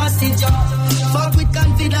on your passage. Fuck with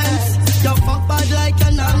confidence. like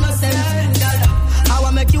you're not no sense. I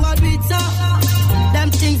wanna make you a pizza.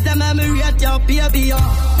 Them things them memory at your baby, yo.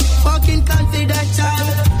 Fucking confidential.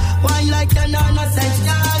 Wine like you're not no sense.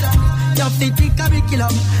 You fit the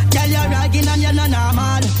curriculum. Tell you're ragging and you're not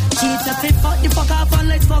normal. She's a fit fuck the fuck off and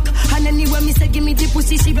let's fuck. And anyway me say give me the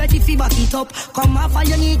pussy, she ready fi back it up. Come off and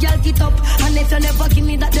you need girl get up. And if you never give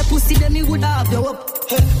me that the pussy, then me would have you up.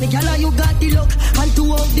 Me girl you got the luck. And to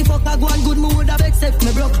walk the fuck I go on good, me would have accept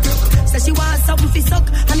me broke. Say she want something fi suck.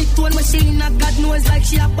 And it told me she not God knows like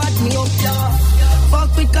she a bad me up. Yeah.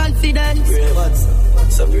 Fuck with confidence.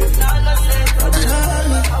 What's up, brave? I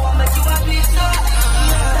wanna make you a pizza.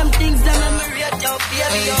 Them things that memory at your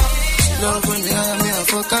baby. Love when you have me, I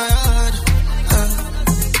fuck her hard.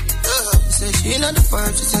 Say she not the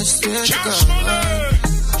part, she said she swear to God.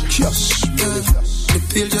 The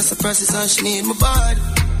pill just a process and she need my body.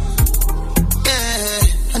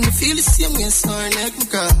 Yeah, and the feel the same way, so her neck, my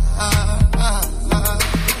girl.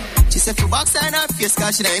 She said for box and her face,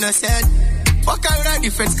 cause she not innocent. Fuck her with a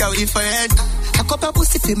different scout different. A cup of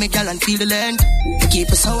pussy for me, girl, and feel the length. I keep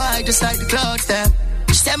her so high, just like the clouds, there.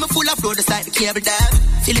 She said me full of flow, just like the cable dam.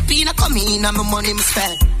 Filipina come in and my money me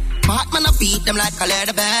spend. My heart man I beat them like a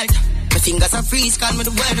leather bed. My fingers are freeze, call me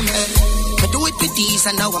the weatherman. I do it with these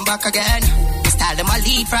and now I'm back again. I style them I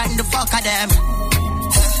lead right in the fuck of them.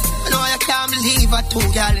 I know I can't believe I two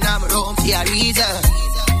girl in my room for a reason.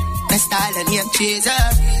 My style and name chaser.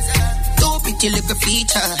 Two pretty little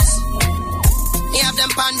features. Me have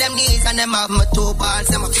them on them knees and them have my two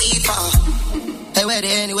balls and my FIFA. Hey, where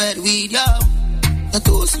they anywhere the weed, yo. The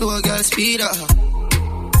too slow girl speed up.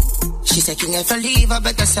 She said, King, if I leave, I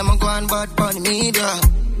better say I'm going bad bunny media.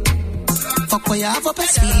 Fuck what you have up a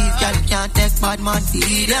sleeve, girl, you can't take bad man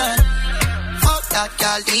feed ya. Fuck that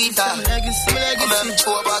girl, leave that. I'm having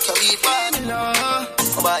two about to read back.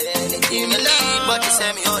 I'll buy anything you need, but you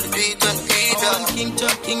say me on the beat when the beat drop. King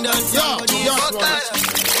Chuck, King Dance, fuck that.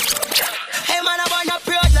 Hey man, I wanna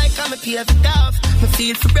proud like I'm a pave it off. Me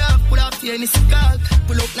feel for rough, put off fear in the skull.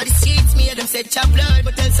 Pull up now the seats, me them say chop blood.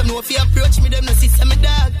 But tell some no if you approach me, them no see some me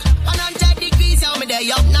dog. 100 degrees, how me there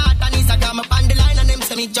up north. And Instagram up on the line and them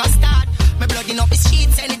say me just start. Me blooding up the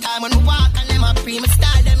streets anytime when we walk. And them a pre me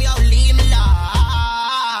style, them yo leave me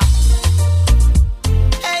law.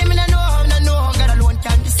 Hey, me no know, God alone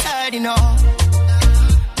can decide, you know.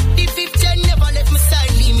 The 5th gen never left my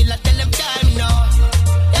side, leave me like tell them time, you know.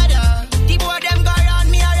 The boy them go around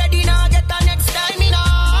me already now, get the next time, you know.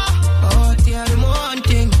 Oh, tell them one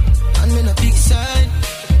thing, and me no big side.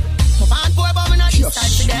 My band boy, but me not this side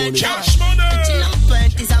to them. Cash money! Chill out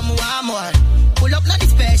 20s and more. Pull up now the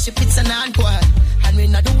spaceship, it's an encore. And we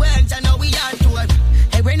not the words, I know we on tour.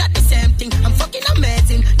 Hey, we're not the same thing, I'm fucking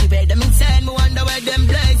amazing. The way them insane, me wonder where them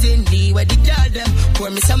blazing. The way they tell them, pour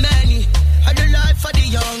me so many. I do life for the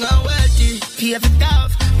young and wealthy. Pave it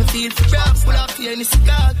off, me feel for rough. Pull up here in the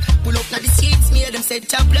sky. Pull up now the seats, me them say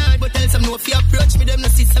top blood. But tell some no if you approach me, them no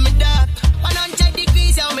see some dark. 100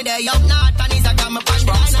 degrees, how me there up north. And it's a got my pan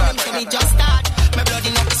down and them say me just start. My blood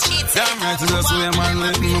in up the streets. Damn right, it's just way man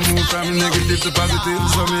letting me move from negative to positive.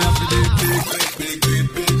 So me have to do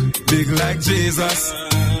big like Jesus.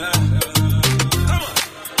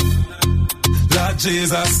 Lord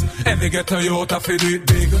Jesus, every ghetto youth have to do it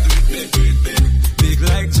big. Big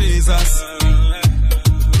like Jesus.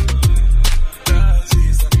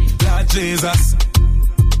 Lord Jesus.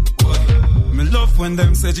 Me love when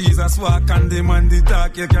them say Jesus walk and them and the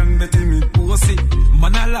talk, you can bet him in pussy.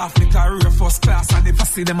 Man I laugh the career first class and if I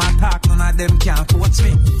see them attack, none of them can coach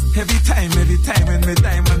me. Every time when me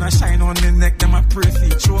diamond I shine on me neck, them a pray for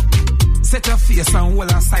choke. Set your face and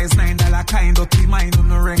hold a size $9 kind of tea, mine on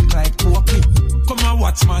the rank like Pokey. Come and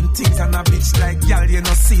watch man things and a bitch like y'all, you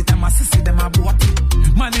know see them a sissy, them a booty.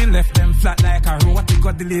 Man he left them flat like a roti,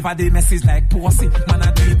 got deliver the message like pussy. Man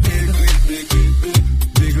I do it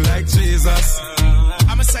big like Jesus.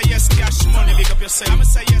 I'ma say yes, cash money, big up yourself. I'ma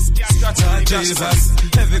say yes, cash money, like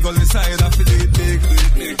Jesus. Every girl inside I feel it big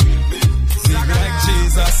like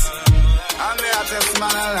Jesus. I'm the hottest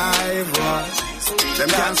man alive, boy. Them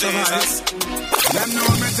can't survive. Them know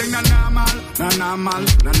me think no normal,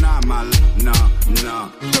 no.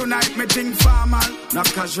 Tonight me think formal, not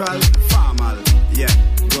casual, formal. Yeah,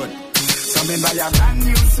 good. So me buy a brand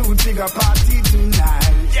new suit, we go party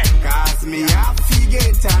tonight. Cause me have to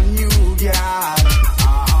get a new girl.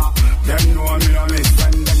 Them know me no miss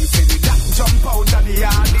when them say the duck jump out of the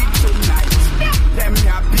yard tonight. Them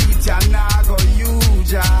ya beat ya now go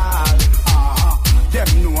usual. Them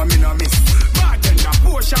know me no miss. Bartender,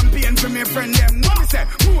 pour champagne for me friend them. What me say?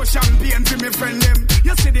 Pour champagne for me friend them.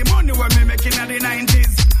 You see the money when me making in the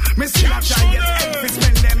 90s. Me still a try get help to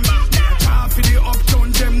spend them. Half for the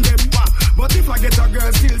uptown them. But if I get a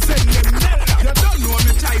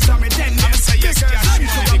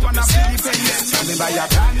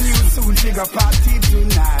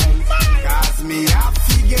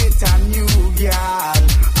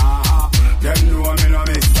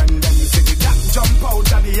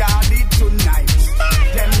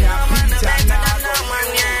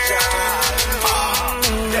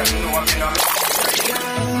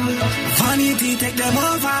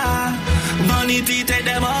take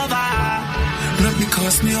them over. Not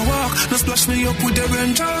because me a walk, no splash me up with the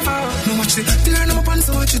Range Rover. No watch it, tear them up and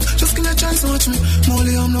so watch it. Just give me a chance to watch me.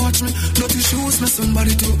 Molly, I'm not watch me. Dirty shoes, me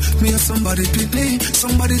somebody too. Me a somebody pit me,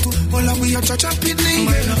 somebody too. All of we a cha pit me.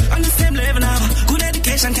 On the same level now, good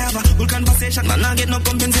education cover, good conversation, man, not get no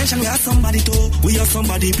compensation. We are somebody too, we are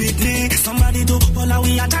somebody pit me, somebody too. All of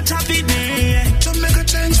we a cha pit me. Just make a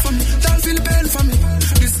change for me, don't feel the pain for me.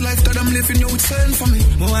 This life that I'm living, you would send for me.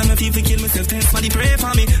 More I'm a people kill myself, thanks for the pray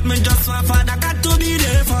for me. Me just want Father God to be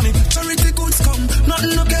there for me. Charity goods come,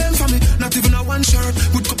 nothing no gain for me. Not even a one shirt,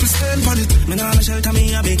 good couple stand for it. Me nah no shelter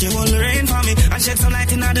me, I make you hold the rain for me. And shed some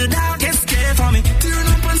light in the darkest cave for me. Tear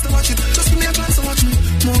no pants to watch it, just give me a chance to watch me.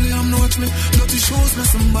 Molly, I'm not watch me. Dirty shows me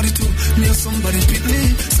somebody too. Me a somebody pit me,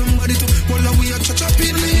 somebody too. All of we a cha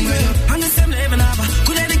pit me. On the same level now,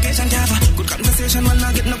 good education cover, good conversation, man,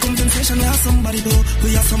 not get no compensation. We are somebody too, we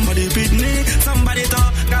are somebody pit me, somebody too.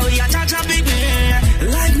 Now we a cha pit me.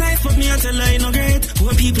 Life nice, but me a tell you ain't no great.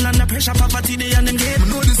 Poor people under pressure, poverty they on them gate. I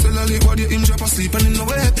know this salary, what you injure for sleeping in the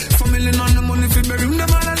way. Family on the money for bury them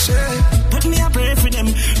all and share. But me a pray for them,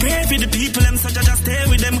 pray for the people, them so just stay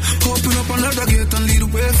with them. Open up another gate and lead the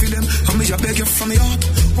way for them. And me a beg you from me up,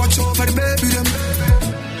 watch over the baby them.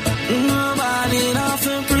 Nobody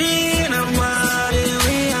nothing free, nobody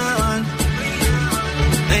we are.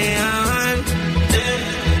 They are.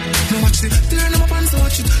 No watch it, tear them up and so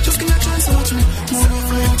watch it. Just give me a chance to watch me. More than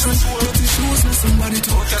watch me. Dirty shoes me somebody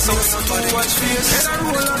to somebody watch face.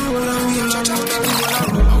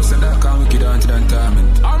 I said that can't wicked unto the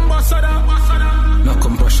entertainment. Ambassador. No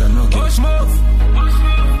compassion, no guilt.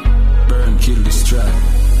 Burn, kill, destroy.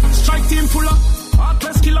 Strike team pull up.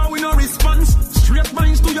 Heartless killer with no response. Straight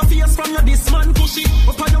minds to your face from your this man. Push it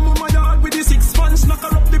up on your mama yard with the 6 pants. Knock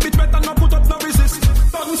her up the bit better, not put up no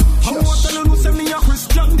resistance. How I tell you, no send me a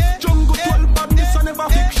Christian. Jungle 12 badness and never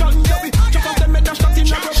fiction. Yeah, we chop off them and dash that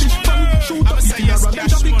in a rubbish pan. Shoot up the funeral, then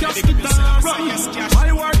chop the casket and run.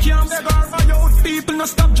 My work can't beg or buy out. People no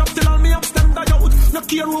stop, drop till all me up, stand die out. No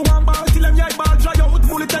care who one ball till them eye ball dry out.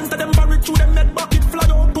 Bullet enter them buried through them head bucket fly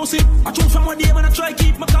out. Pussy, I choose from one day when I try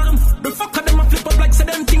keep my calm. The fucker them a flip up like say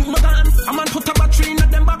them think my gun. A man put a battery in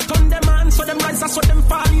them back on them man. So them rise so them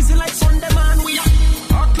fall easy like Sunday man. We are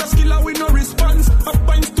heartless killer with no response. Up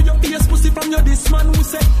binds to your face, pussy from your this man. We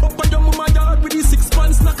say up on your mama yard with the 6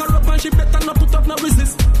 pants. Knock her up and she better not put up no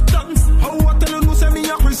resistance. How I tell you no say me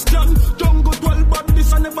a Christian. Jungle 12 bad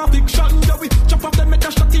this and never fiction. Yeah we chop off them and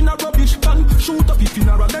dash that in a rubbish can. Shoot up the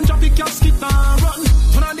funeral then drop the casket and run.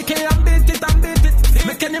 Turn on the K and beat it and beat it.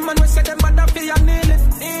 Make any man we say them bad and nail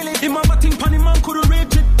it. Him have a thing pan him man couldn't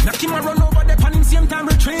reach it. Knock him and run over the pan him same time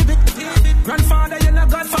retrieve it. Grandfather you no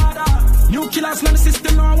godfather. New killers man the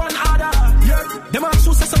system no one order. Yeah, them ask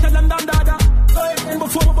who say so tell them down dada. And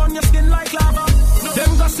before we burn your skin like lava.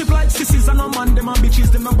 Them gossip like sissies and no man them and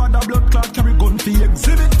bitches. Them no bother blood clot carry gun for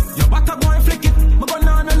exhibit. Your batter go and flick it, my gun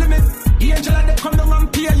on a limit. The angel and they come down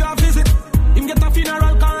and pay you a visit. Him get a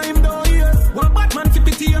funeral cause him down here. One Batman fi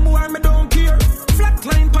pity him boy me don't care.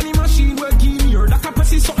 Flatline pan him machine where give me. That a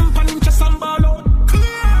press something pan him chest and ball out.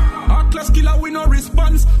 Heartless killer with no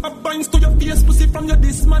response. Up binds to your face, pussy from your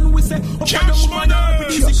this man. We say, up on your woman with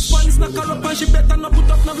the 6 pants. Knock her up and she better not put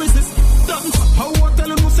up no resistance. How I tell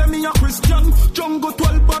you no say me a Christian. Jungle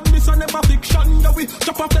 12 badness and never fiction. Yeah we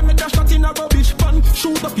chop off them and dash that in a rubbish pan.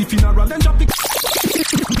 Shoot up the funeral then drop it.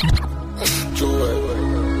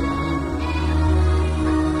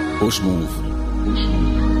 Push move.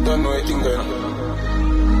 Don't know anything there.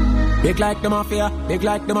 Big like the mafia, big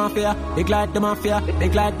like the mafia, big like the mafia,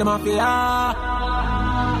 big like the mafia.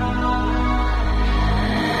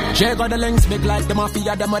 Jay got the links, big like the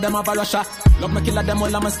mafia, them of them have a Russia. Love me killer, them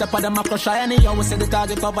all I'm a step of them a crusher. Any always say the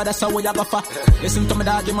target cover, that's how we a go for. Listen to me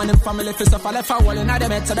doggy man, them family fi suffer. Left a wall in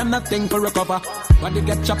them head, so them nothing to recover. But they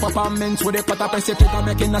get chop up and mince with the cut up and set it and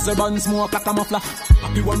making us a bun smoke like a muffler.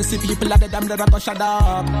 Happy when we see people at the damn that I go shut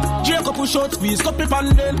up. Jay couple short squeeze, couple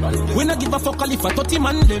pan them. We no give a fuck if a 30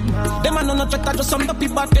 man them. Them a no threat, just some dopey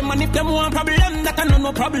bat them. And if them want problem, that a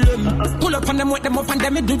no problem. Pull up on them, wet them up and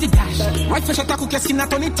them me do the dash. White fish attack cook your skin, I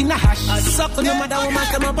turn it in a hash. Suck no matter what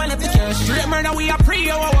match them up and let the cash. Murder we a pre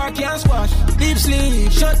our work can't squash. Deep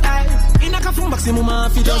sleep, shut eye. In a cafe maximum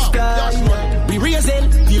off it just fly. We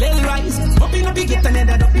raising, feel it rise. Up in a big get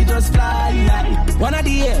another up it just fly. One a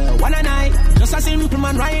day, one a night. Just a simple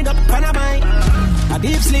man ride up on a bike. A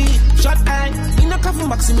deep sleep, shut eye. In a cafe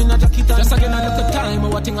maximum in a jacket. Just again another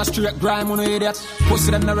time. What thing a straight grime on the idiot.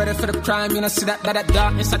 Pussy them not ready for the crime. You know see that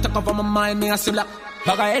darkness I took over my mind. Me I see black.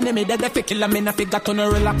 Bag a enemy dead, they fi kill 'em in a figure to no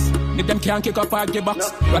relax. If them can't kick up our give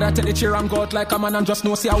box, rather take the chair and go out like a man and just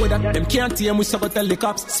know see how with that. Them can't tame we so go tell the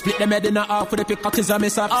cops. Split them head in a half with the pick cockers and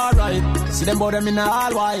miss up. Alright, see them bout them in a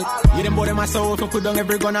all white. Yeah, them bout them myself and put down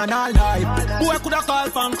every gun and all night. Who I coulda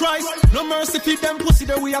called from Christ? No mercy feed them pussy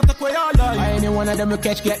that we have to quay all life. Any one of them we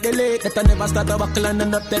catch get delayed. That I never start a buckle and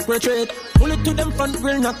end up take retreat. Pull it to them front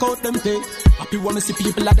grill, knock out them teeth. Happy when me see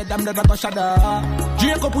people like the damn that go shada.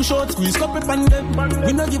 Drink up push out, squeeze cup on them.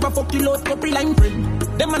 We no give a fuck you load couple line friend.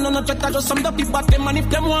 Them and no chat just some dirty but them and if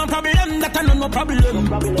them want problem, that I no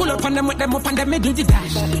problem. Pull up on them with them up and them me do the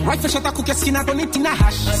dash. Rifle shot a cook your skin, I don't need in a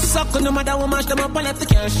hash. Suck no matter how much them up and let the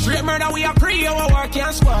cash. Straight murder we are pre, our work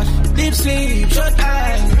can't squash. Deep sleep, shut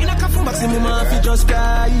eye. In a coffin box in my mouth, you just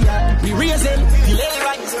cry. We raising, delay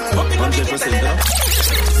right. Up in the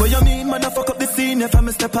what you mean, man, I fuck up the scene if I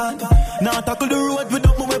miss step on. Now tackle the road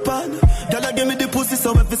without my weapon. Girl, give me the pussy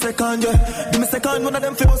so every second, yeah. Give me second, one of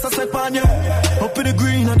them fibers I step on, yeah. Up in the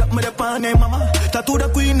green, and that me the pan, hey, mama. Tattoo the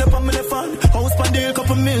queen, up on me the fan. House pandale,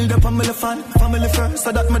 couple mil, up on me the fan. Family first,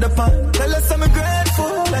 so that me the pan. Tell us I'm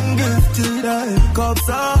grateful and gifted, I cops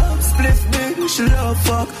up, split big, she love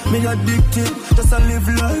fuck. Me addicted, just I live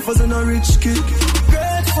life as a rich kid.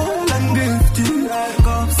 Grateful and gifted, I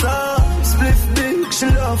cops up, split big, she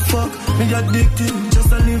love fuck. Me addicted,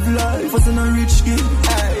 just I live life as a rich kid.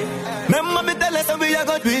 Aye. Remember me tell us that we are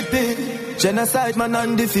got with it. Genocide man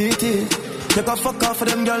undefeated. Take a fuck off for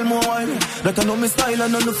them girl more while. That I know me style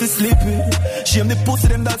and I know fi sleep with. Shame the pussy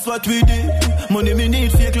them, that's what we did. Money me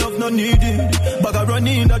need, fake love no needed. Bag a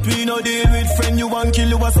running that we no deal with. Friend you want kill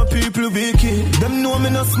you as a people wicked. Them know me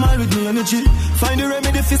no smile with me energy. Find the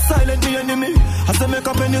remedy fi silent me enemy. As I make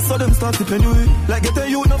up penny so them start to penny with. Like get a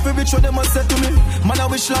you no fi rich what them a said to me. Man I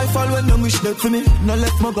wish life all when them wish death for me. No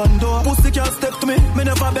left my gun door. Pussy can't step to me. Me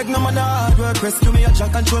never beg no man hard work rescue me. I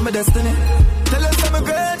jack control my destiny. Tell us I'm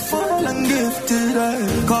grateful and gifted,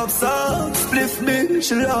 I cops up, spliff big,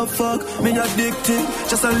 she love fuck, me addicted,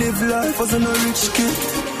 just I live life as a rich kid.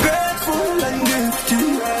 Grateful and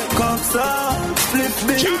gifted, cops up, spliff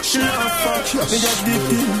big, she love fuck, me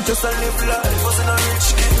addicted, just I live life as a rich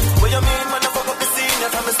kid. What you mean, man, I fuck up the scene,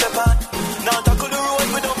 if I'm a step on. Now tackle the road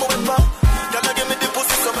without my weapon. Y'all give me the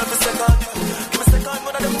pussy so every second. Give me second,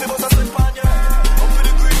 one of them fibers I slip on, yeah. Up with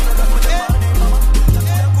the green, I got my money.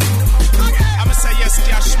 Yes,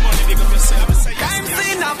 cash money, big up yourself. I'm say yes, I'm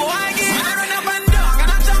seeing a boy again. I run up and down,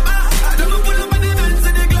 and I jump out. I don't pull up on the guns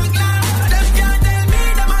in the Glock line. Them can't tell me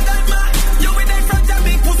them a gun man. You with them front your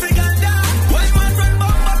big pussy gun down. White man run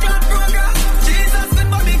bumper clock program. Jesus said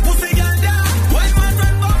my big pussy gun down. White man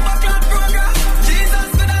run bumper clock program. Jesus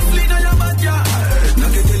said I sleep on your backyard.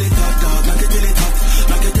 Knock it till it hot, dog. Knock it till it hot.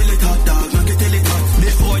 Knock it till it hot, dog. Knock it till it hot.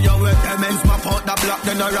 Before you work, them ends map out the block,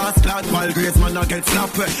 then a ras cloud. While Grace man a get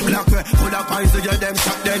slap way, black way. Full of pies to get them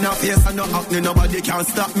shot, then a face and no acne, nobody can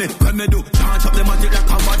stop me. When me do, charge up the money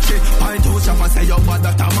like a battery. Pint two shop and say yo bad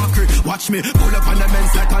that a mockery. Watch me, pull up on the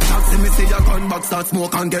men's like a taxi. Me see your gun box start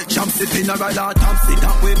smoke and get chopped. Sipping a ride or taxi,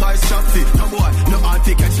 that way by strappy. No boy, no hard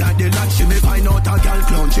to catch like the latchy. Me find out a girl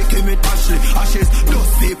clown, chicken with Ashley. Ashes,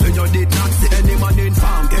 those people you did not see. Any man in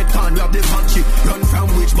farm, get can grab the funky. Run from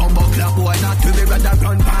which bumbo club, boy, not to me rather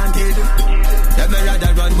run panted. Them me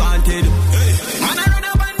rather run wanted. Man I run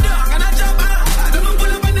up and down, and I jump out. I don't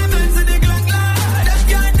pull up on the guns in the Glock line. Them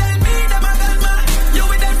can't tell me them a gun man. You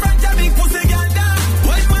with them front your big pussy gun down.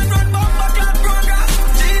 White man run bumper clock program.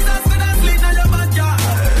 Jesus said I sleep on your backyard.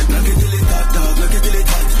 Knock it till it hot, dog. Knock it till it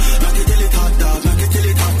hot. Knock it till it hot, dog. Knock it till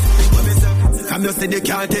it hot. Come you see the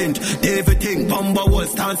can't end. Everything, bumper wall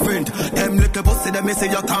stand sprint. Them little pussy, them me say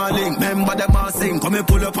you're calling. Remember them all sing, come and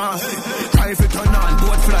pull up and rifle turn on,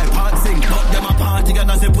 boat fly, part sing. But them a party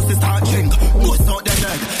and as the pussy start drink. Bust out them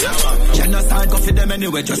neck. Genocide, go for them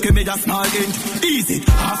anyway, just give me that small hint. Easy,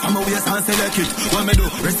 half of my waist and select it. What me do,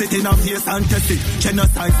 rest it in a face and test it.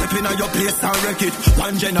 Genocide, step in your place and wreck it.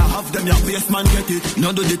 One gen a half them, your waist man get it.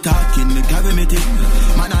 No do the talking, me carry me thing.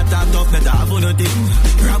 Man a talk tough, better have nothing.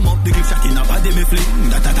 Ram up the gift shot in a body me fling.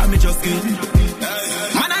 That me just skin.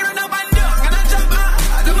 Man I run up and down, and I jump out.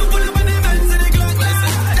 I don't pull up on the guns in the Glock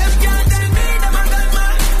line. Them can't tell me them a gun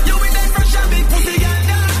man. You with them fresh and big pussy gun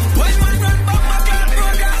down. White man run bumper clock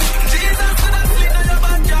program. Jesus said I sleep on your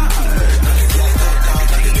backyard.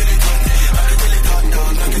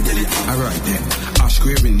 Alright then, Ash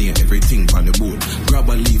squaring near everything on the board. Grab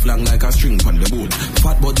a leaf long like a string on the board.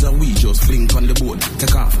 Fat buds and we just fling on the board.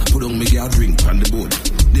 Take off, put on me girl drink on the board.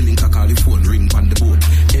 The link I call the phone ring on the board.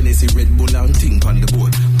 NSC Red Bull and ting on the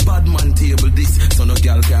board. Bad man table this, so no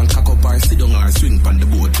girl can cock up or sit down or swing on the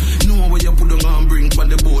board. Know where you put on and bring on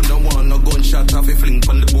the board. No one no gunshot off a fling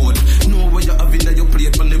on the board. Know where you have in that you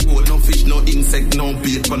plate on the board. No fish, no insect, no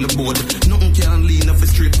bait on the board. Nothing can lean off a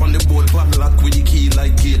straight on the board.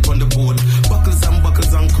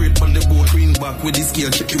 back with the scale,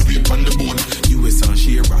 check your weight on the board. US and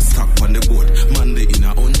share a stock on the board. Monday in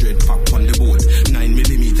 100 pack on the board.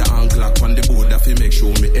 9mm and clock on the board. That fi make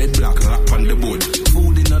sure me head black lock on the board.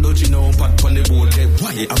 Food in a dodgy now pat on the board. Hey,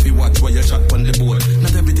 why I fi watch why you shot on the board?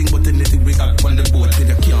 Not everything but anything we got on the board. Till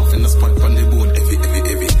you can't find a spot on the board.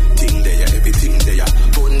 Everything there, everything there.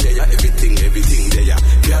 Gun there, everything there.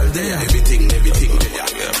 Girl there, everything there.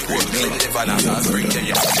 Brooklyn, never not spring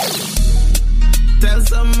there. Tell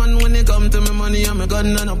someone when they come to me money, I'm a gun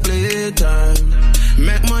and a playtime.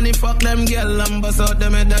 Make money, fuck them girl and bust out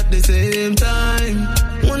them head at the same time.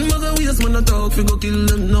 One mother waste man a talk, we go kill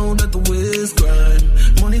them now that the waste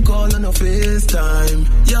crime. Money call and a FaceTime.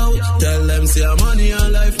 Yo, tell them say I'm money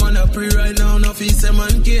and life on a pre right now, no fee say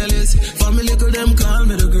man careless. Family little them call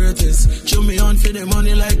me the greatest. Show me on for the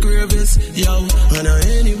money like Gravis. Yo, and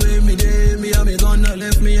anyway me day, me and me gonna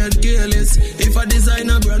left me head careless. If I design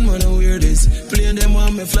a brand man I wear this. Play them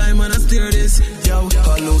on me fly man I steer this. Yo,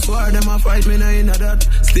 call those war them a fight me now in a that.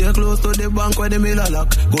 Stay close to the bank where the mill a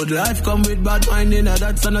lock. Good life come with bad mind in a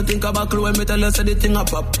that. So no think about clue when me tell you say the thing a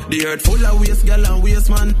pop. The earth full of waste girl and waste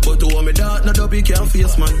man. But to hold me that no dopey can't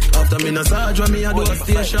face man. After me no sarge when me a do a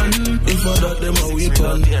station. If I that them a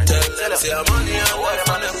weapon. Tell them say I'm money and wife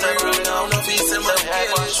and them free right now. No fee say man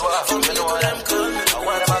careless. From me to them call me. I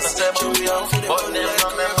want them to say about me out. But them no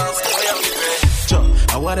members we have to pay.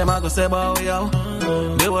 I want them to say about we out.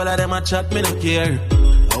 The whole of them a chat me no care.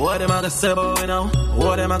 What them a go say about we now?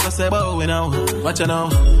 What them a go say about we now? Watch you now.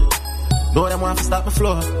 Know them want to stop my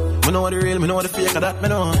flow. Me know the real, me know the fake of that, me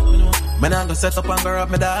know. Me nah go set up and go rob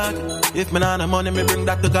me dog. If me nah no money, me bring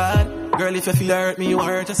that to God. Girl, if you feel hurt me, you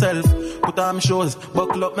hurt yourself. Put on my shoes,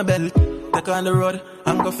 buckle up my belt. Take on the road,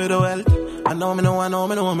 and go for the well. I know me know, I know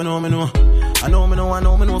me know, me know me know. I know me know, I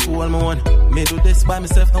know me know for all my one. Me do this by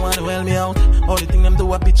myself, no one to well me out. Only thing them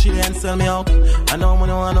do a bitch chili and sell me out. I know me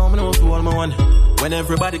know, I know me know for all my one. When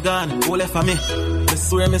everybody gone, who left for me? Me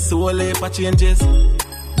swear me soul life for changes.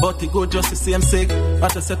 But it go just the same sick.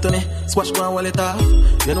 What you said to me, squash go and wall it off.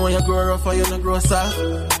 You know you grow rough or you don't grow soft.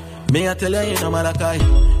 Me I tell you, you no matter kai.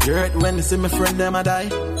 You hurt when you see my friend them a die.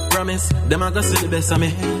 Promise, them a go see the best of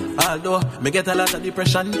me. Although, me get a lot of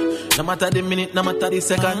depression. No matter the minute, no matter the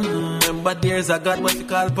second. Remember there's a God what you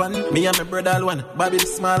call upon. Me and my brother one, Bobby the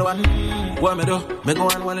small one. What me do? Me go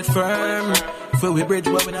and hold it firm. For we bridge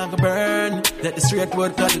where we not go burn. Let the straight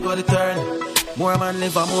road cause it go the turn. More man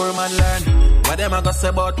live and more man learn. What them a go say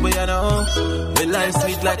about we, you know? We life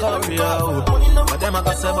sweet like Oreo. What them a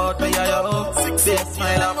go say about me, you know? 6 days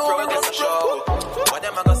smile and progress a show. What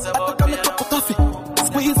them a go say about me, you know? Coffee,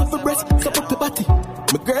 squeeze up the breast, suck up the body.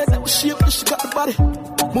 My girl got the shape, she got the body.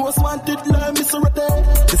 Most wanted, learn me so right there.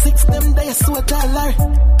 The 6 them days, so I die Larry.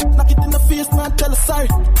 Knock it in the face, man, tell her sorry.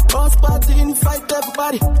 Boss party, invite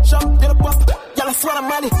everybody. Champagne pop, y'all I swear I'm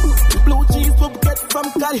money. The blue jeans will get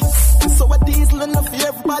from Cali. So a diesel enough for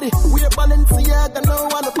everybody. We're Balenciaga, no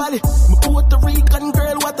one nobody. My Puerto Rican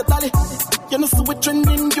girl, what a dolly. You know, so we're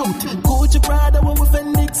trending you. Gucci Prada, when we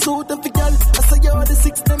Phoenix suit of the girl. I say you're the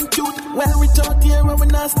 6 them cute. When we talk here, when we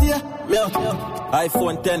nasty.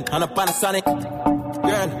 iPhone 10 and a Panasonic.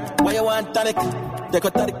 Girl, why you want tonic? Take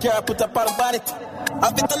out the car, put up on the bonnet.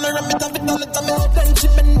 Have it on the remit, have it on the tummy. Then she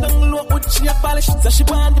bend down low, would she a polish? So she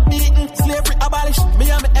want the beaten, slavery abolish. Me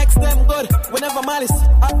and my ex them good, whenever malice.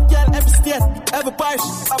 Hot girl, every state, every parish.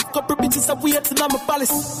 Have couple bitches up waiting on my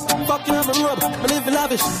palace. Fucking on my robe, me live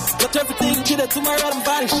lavish. Got everything kid tomorrow and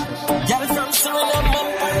vanish. Girl from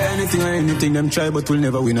Suriname, anything them try, but we'll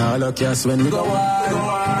never win all our cash when we go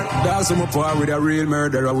on. That's some power with a real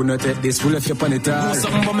murderer. I would not take this, we'll left you on it all.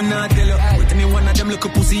 Something but me not tell you. With any one of them look a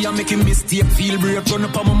pussy and making mistake. Feel brave, turn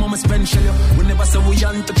up on my mama spend shell you. We never say we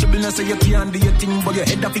untouchable and say you can't do your thing. But your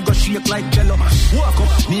head up, it go shake like jello. Walk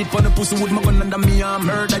up, need for the pussy with my gun under me and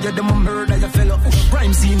murder. You them a murder, you fellow.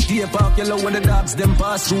 Crime scene, tape park, yellow when the dogs them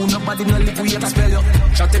pass through. Nobody no live, we have to spell you.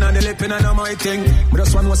 Shotting on the lip and on my thing. But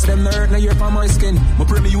this one was them hurt, now you're for my skin. My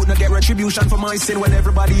pray me youth not get retribution for my sin. When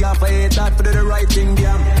everybody have a hate that for the right thing,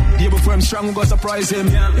 yeah. The able firm strong, we go surprise him.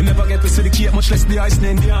 He never get to see the cake, much less the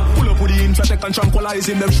icing. Pull up with the infratek and tranquilize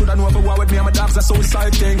him. Them shoulda know if a war with me and my dogs are so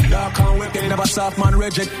exciting. Dark and wet, they never soft man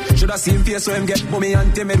reject. Shoulda see him face so him get bummy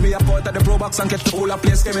and timid. We have out at the pro box and catch the whole of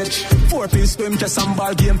place image. 4 piece to him, just some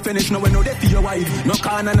ball game finish. No we know they feel wide. No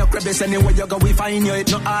corner, no crevice. Anywhere you go, we find you.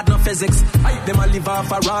 It no art, no physics. Hype them a live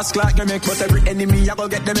off a rascal like gimmick. But every enemy, I go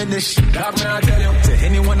get them in this. Dark man, I tell you. Say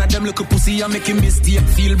any one of them look a pussy and make him mistake.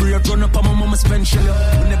 Feel brave, run up on my mama spend shell.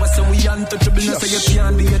 We never say we untouchable. No say you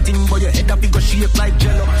can't do your thing, but your head up, it go shake like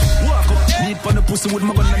jello. Walk up, need up on the pussy with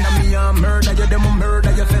my gun under me and murder you, them a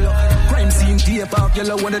murder you fellow. Crime scene tape off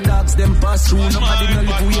yellow when the dogs them pass through. Nobody no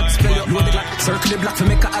live we expel you. Load the Glock, circle the block to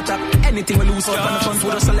make a attack. Anything we lose out on the front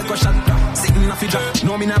with us a leg shot. Sitting off the drop,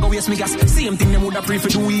 no me not go waste me gas. Same thing them woulda pray for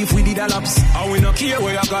do if we did a laps. And we no care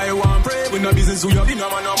where a guy want pray. We no business who you be no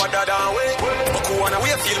man no matter than way. But who wanna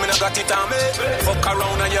way feel me no got it on me. Fuck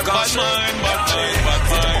around and you got shit.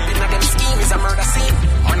 Inna them scheme is a murder scene.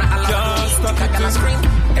 On a alarm, thicker than a scream.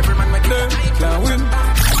 Every man with it can't win.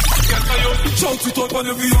 Shout it out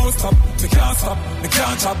whenever you don't stop. Me can't stop, me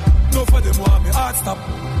can't chop. No for them want me hard stop.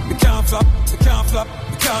 Me can't flop, me can't flop,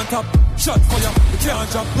 me can't tap. Shot fire, me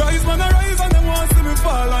can't drop. Rise man, I rise and them want see me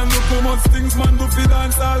fall. And look how much things man do for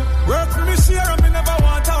dance all. Work for me share and me never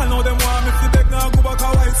want all. Now them want me to beg now go back a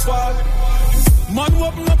white fall. Man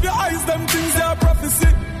open up your eyes, them things they are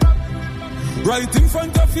prophecy. Right in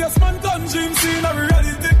front of face, man done dream scene of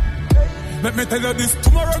reality. Let me tell you this,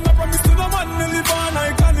 tomorrow no promise to no man, me live on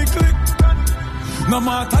iconically. No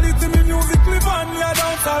mortality, me music live on, me a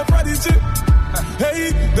dancehall prodigy.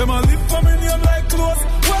 Hey, them a live for me name like clothes.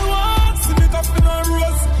 Well, once me coffin and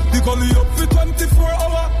rose, the gully up for 24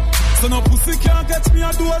 hours. So no pussy can't catch me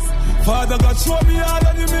a dose. Father God show me all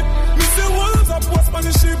enemy. Me see wolves up post on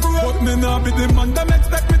the sheep road. But me nah be the man them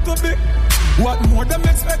expect me to be. What more them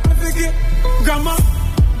expect me to get? Grandma,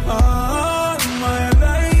 all my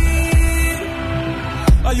life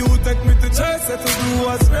you take me to church to do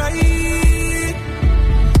what's right.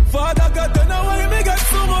 Father God, don't know why me get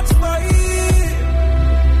so much fight.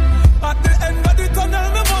 At the end of the tunnel,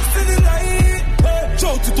 me must see the light. Hey,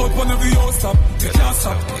 shout it out whenever you stop. You can't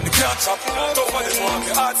stop, you can't stop. Nobody want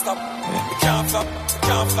me hard stop. You can't flop, you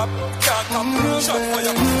can't flop, you can't stop. Shot fire,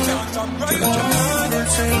 you can't stop. Right now,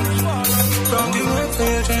 don't give up for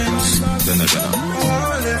your dreams.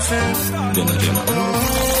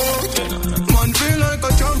 Man feel like a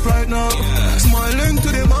champ right now. Smiling to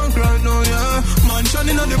the bank right now, yeah. Man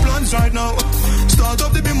shining on the plans right now. Start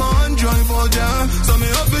up to be my hand drive out, yeah. So me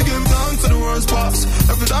have to give thanks to the worst pass.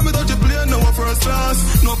 Every time I touch a plane, no one first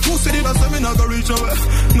class. No pussy did I say me not go reach away.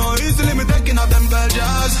 No easily me taking up them bell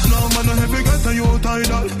jazz. No man no heavy get a you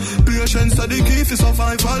tidal. Patience are the key for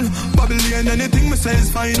survival. Babylon anything me say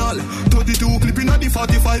is final. 32 clipping at the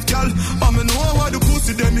 45 cal. I me know why the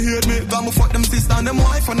pussy them hate me. Got me fuck them sister and them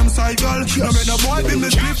wife and them cycle. No man a boy be me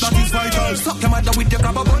split that is vital. Suck your mother with your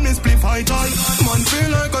grab a bun me split vital. Man feel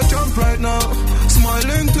like a jump right now.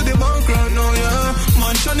 Smiling to the bank right now, yeah.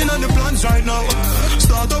 Man shining on the plans right now.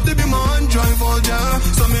 Start up to be my hand drive out, yeah.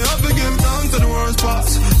 So me have to give thanks to the worst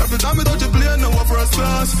pass. Every time I touch a plane, no one first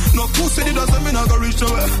class. No pussy did doesn't mean I go reach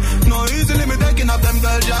away. No easily me taking up them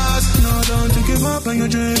bell jazz. No, don't you give up on your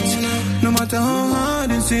dreams. No matter how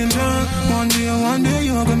hard it seems, one day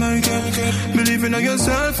you're gonna make it. Believe in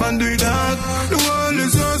yourself and do that. The world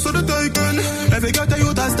is yours for the taking. Every got a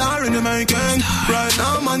youth a star in the making. Right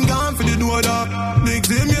now man gone for the door up. Big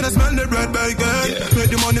team, you just smell the bread bacon.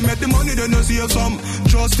 Make the money, then you save some.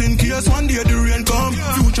 Just in case one day the rain come.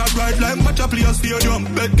 Future bright like match a play a stadium.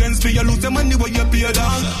 Bet against me, you lose the money when you pay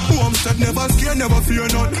down. Homestead never scare, never fear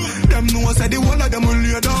none. Them know say the whole of them will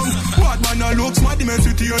lay down. What man a look smart, the man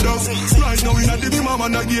to tear down. Right now in a the mama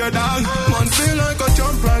and a gear down. Man feel like a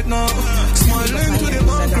jump right now. Smiling to the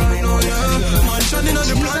bank right now, yeah. Man shining on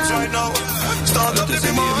the plans right now. Start up to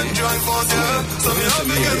the man drive out, yeah. So me have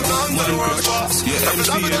to get down to the world pass. Every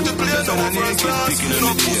time I got to play, no one first class. No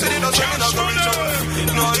pussy did not try, not go reach away.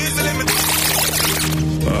 No easily me.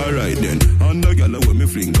 Alright then, and the girl when me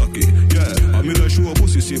fling cocky. Yeah, I mean I show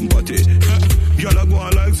pussy sympathy. Girl I go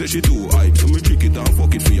on like say she too hype, so me trick it and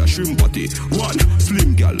fuck it for your shrimp patty. One,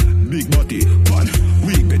 slim girl, big body. One,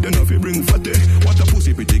 weak bed enough you bring fatty. What a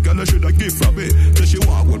pussy pretty girl I should have give from it. Say she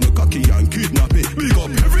walk with me cocky and kidnap it. Big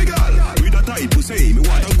up every girl, with a tight pussy. Me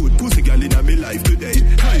want a good pussy girl in my life today.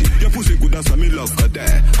 Hey, your pussy good as me love her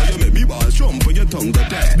there. And you make me balls jump when your tongue got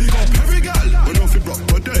there. Big up every girl, when you feel broke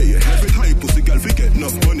but day. Every tight pussy girl forget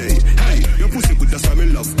enough money. Hey, your pussy good as me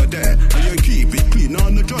love her there. And you keep it clean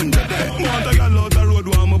on the jungle there. Want a girl out the road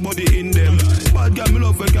want my body in them. Bad girl me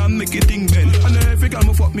love her can make it thing bend. And every girl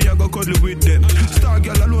me fuck me I go cuddle with them. Star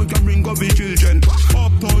girl alone can bring up his children.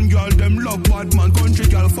 Uptown girl them love bad man. Country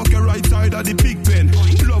girl fuck your right side of the big pen.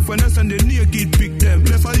 Love when I send the naked pick them.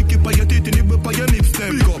 Left eye keep on your teeth in the bump on your lips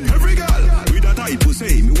them. Big up every girl with a tight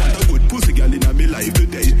pussy. Me want a good pussy girl in my life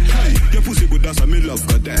today. Hey, your pussy good as me love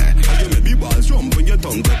her there. And you make me balls jump when your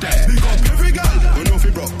tongue got there. Big up every girl when you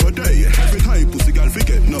feel broke but day. Every time pussy girl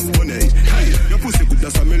forget enough money. Hey, your pussy good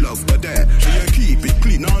as me love her there. And you keep it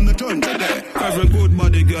clean on the tongue got there. Every good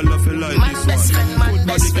body girl I feel like man this best one. friend, man Good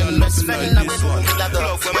body best girl friend, I best feel friend. like this one.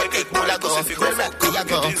 Love when we get pull a go. Where rock we a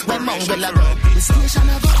go. Where mongrel a go. The station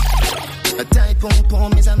a go. A tight pom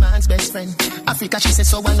pom is a man's best friend. Africa, she says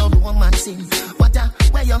so, I no romancing. What a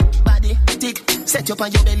where your body tick. Set you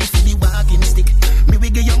on your belly for the walking stick. Me will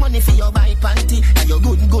give you money for your white panty. And your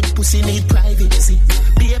good pussy need privacy.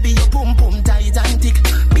 Baby, your pum pum tight and thick.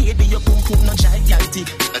 Baby, your pum pum no gigantic.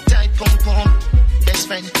 A tight pom pom, best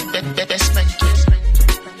friend, best friend.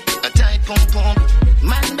 A tight pom pom,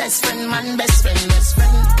 man best friend, best friend.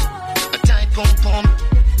 A tight pom pom,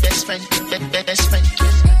 best friend, best friend.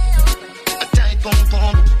 A tight pom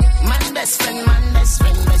pom, man best friend,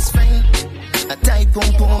 best friend. A tight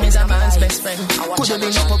pom pom is a man's best friend. Could you be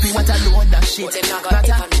no puppy? What a load that shit.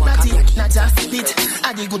 Not a bit.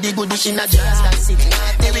 I the goody in a jazz, that's it.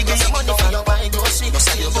 There we go, some money for your buy grocery. You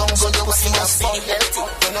say you don't go to pussy, must be healthy.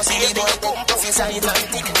 You know, see the big pum pum inside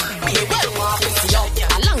Atlantic. Baby, you want to yo.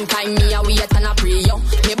 A long time me a wait and a pray yo.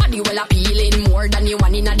 Me body well appealing more than you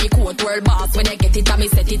want in a the court world boss. When I get it, I me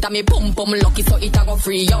set it, I me pum pum lucky so it a go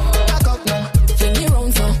free yo. Back up now, fling me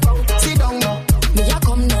round so. Sit down now, me a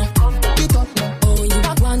come now. Get up now, oh you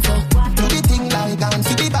a want so. Do the thing like and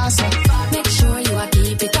fi the boss. Make sure you a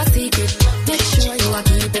keep it a secret. Make sure you a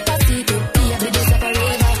keep it a secret. Baby, the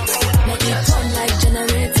separator. Make it run like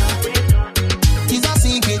generator. It's a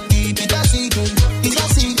secret, keep it a secret. It's a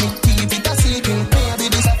secret, keep it a secret. Baby,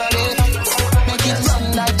 the separator. Make it run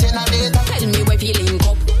like generator. Tell me we feeling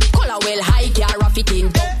up. Color well high, car fitting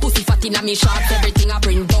up. Pussy fat in a me shorts, everything I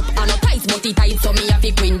print up. And no tight, but it tight, so me have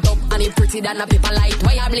to print up. And it pretty than a paper light,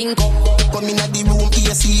 why I blink up. Come in at the room,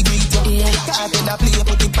 AC greet you. Can't tell the play,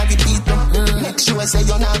 put it on the beat. Make sure say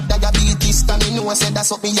you're not diabetes. And me know I said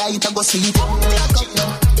that's up me eye to go sleep.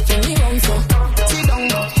 Fling me round so. Sit down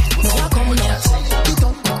now. Me a come now. Get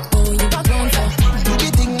up now. Oh, you a ground so. Do the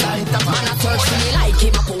thing like that. Man a search for me like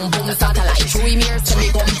him a boom boom satellite. Through him here so me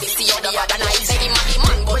come see you the other night. Say him a the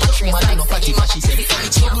man but a trace like say him a she say.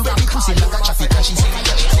 You ready pussy like a traffic and she say.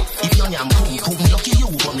 If you're nyam boom boom lucky you.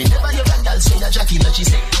 But me never your vandal say a Jackie that she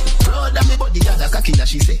say. Proud of me body and a cocky that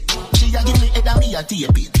she say. She a give me head and me a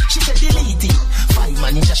tape it. She say delete it. Five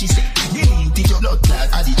manager she say. Delete it your blood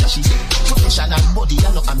clot addict she say. Professional body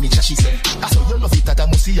and no amateur she say. I saw you love it at a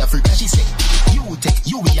Musi Africa she say. You take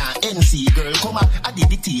you and NC girl come on. I did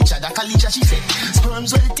the teacher the college she say.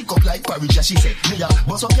 Sperms well tick up like porridge she say. Me a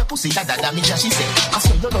bust up your pussy that damage she say. I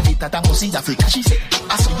saw you love it at a Musi Africa she say.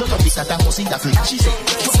 I saw you love it at a Musi Africa she say.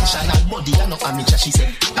 Professional body and no amateur she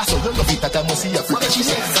say. I saw you love it at a Musi Africa she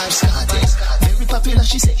say. Very popular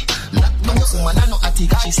she say. Black man woman and no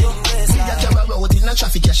attic she say. Me a camera road in a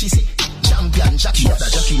traffic she say. Champion Jackie that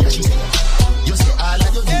Jackie she say. You say all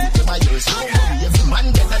of your youth to my yours. Every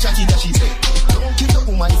man get a Jackie that she say. Don't kill your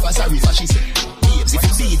woman if I sorry for she say. Babes if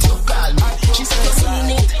you beat you call me. She say you seen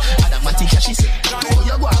it. Adamatic she say. Oh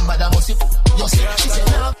you go and bad must you say. She say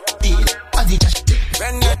no it. Addict she say.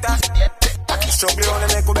 Vendetta. Struggle on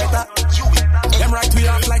and make you better. Them right we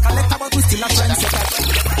off like a letter, but we still a trendsetter.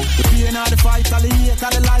 The pain of the fight, all the hate, all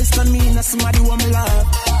the lies don't mean that somebody want me love.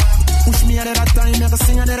 Push me another time, never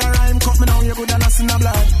sing another rhyme. Cut me now, you good and I see no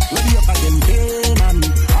blood. Ready up again, pain and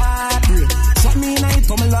heartbreak. Shut me night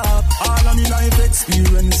for me love. All of me life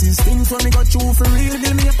experiences, things when me got through for real,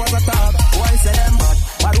 give me up as a top. Why say them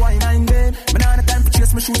bad wine and game. Me not the time for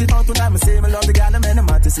chase, me shoot it out to them. Me say me love the girl, I'm in the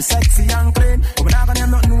matter, it's sexy and clean. But me not gonna have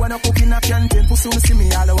nothing when I cook in a canteen. Pussy me see me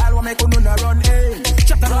all the while, what make you know no run in.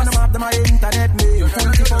 Chat around them up, them my internet name.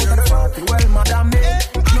 Full tip out of the party, well madam me.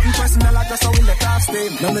 Nothing personal, I just how we let off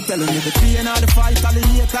steam. Now me telling you the pain of the fight, all the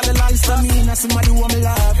hate, all the lies for me. Now somebody want me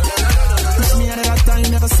love. Push me another time,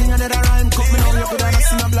 never sing another rhyme. Cut me now, you could have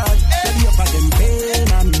seen no blood. Ready up again, pain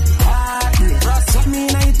and heartbreak. Shut me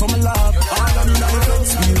night for me love. All of me life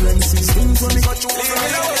experiences, things when me got you for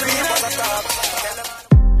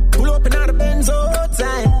pull up in the Benz all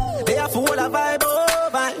time. They have full of vibe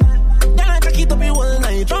over. Then I take it up you all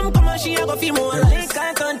night. From come on, she a go feel more like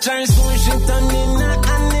I can't try so shit on in a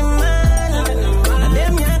animal. And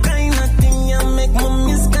them ya kind of thing ya make me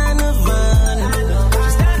miss carnival.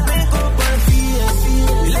 Start make up her feel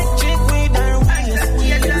electric with her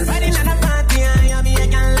waist. Right in the party, I be a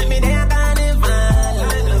girl let me there carnival.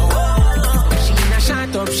 She in a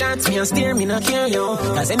shot up shots, me and steer me not care yo.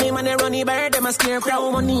 Cause any man they run the bird, them a scare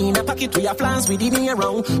crowd. Money in a pocket we a flans with the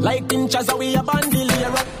around. Like pinchers how we a bundle here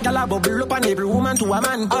up. Y'all a bubble up on every woman to a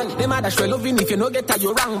man. Them a dash well loving if you no get a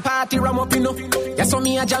you wrong. Party ram up you know. Yeah so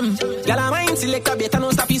me a jam. Y'all a mind select a better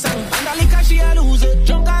no stop his song. And the liquor she a lose it.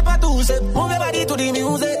 Drunk up a Tuesday. Move your body to the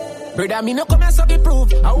music. Brother me no come and suck it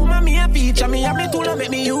proof. A woman me a feature. Me have me tool and make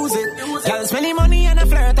me use it. Y'all spending money and a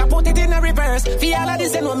flirt. I put it in a reverse. For all of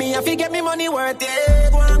this you know me I fi get me money worth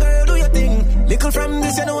it. Go on girl do your thing. Little from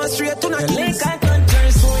this you know straight to nothing. Like I can't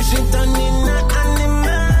turn so shit on in a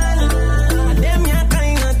animal. And them ya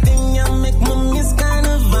kind of thing ya make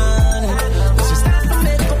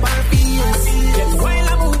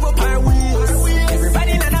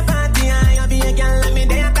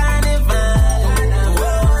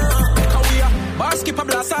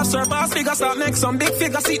some big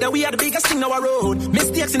figure, see that we are the biggest thing on our road.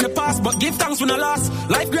 Mistakes in the past, but give thanks when I lost.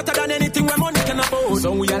 Life greater than anything where money can afford.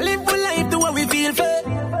 So we are live with life the way we feel fair.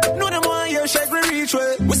 No them want you shake we reach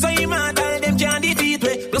way. We say immortal, them can't defeat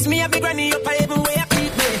way. Plus me have the granny up, I even way I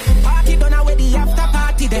keep me. Party done away the after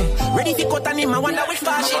party there. Ready to cut on him, I wonder which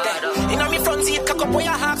far she there. In on me front seat, cock up where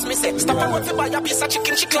your hearts me say. Stop and run for buy a piece of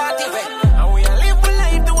chicken, she clotty way. And we are live with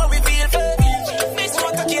life the way we feel fair. Miss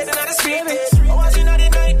what the kids in the street. Hours in the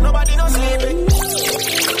night, nobody no sleeping.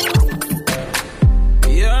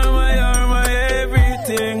 You're my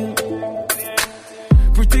everything.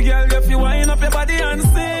 Pretty girl, if you wind up your body and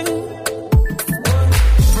sing.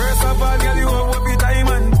 First of all, girl, you up with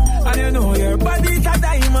diamond. And you know your body's a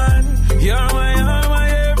diamond. You're my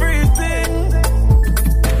everything.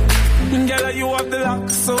 Girl, you have the lock.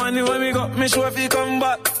 So anyway, me got me sure if you come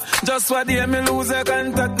back. Just for the me lose your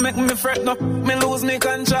contact. Make me fret up, me lose me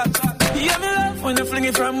contract. Yeah, me love when you fling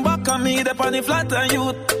it from back on me. Dip on the flat and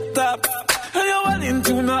you tap. And you all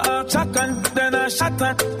into no half chuck and then I shot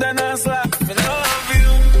and then I slap. Me love you.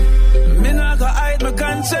 Me not gonna hide my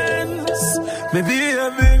conscience. Me baby,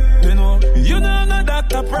 you know I'm not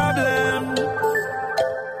that problem.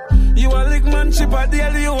 You a lick man chip a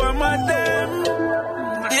deal, you a madam.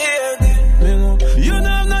 Yeah, you know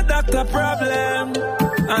I'm not that problem.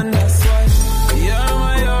 And that's why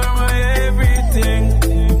you're my everything.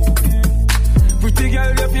 Pretty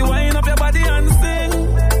girl, if you wind up your body and sing.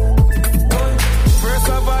 First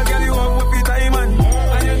of all, girl, you up with the diamond.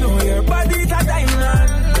 And you know your body's a diamond.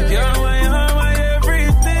 You're my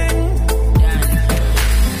everything.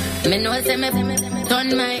 Me know say me turn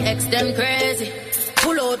my ex them crazy.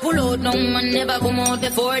 Pull out, no man never come out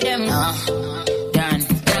before them.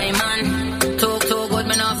 Diamond, talk so good,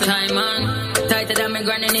 me not for time, man. Tighter than me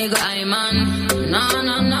granny nigga, I man. No.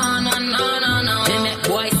 Me make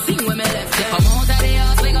boy sing when me left them. Come out of the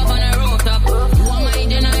house, wake up on the rooftop. You want my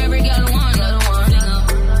dinner, every girl want that. Fling up,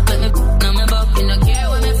 let me now me back in the care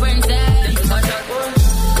with my friends there.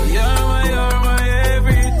 You're my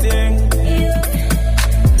everything.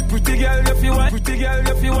 Pretty girl, if you want, pretty girl,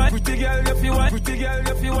 if you want, pretty girl, if you want, pretty girl,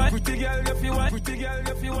 if you want, pretty girl, if you want, pretty girl,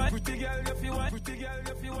 if you want, pretty girl, if you want, pretty girl,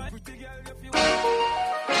 if you want, pretty girl, if you want.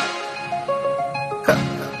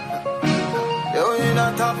 You in a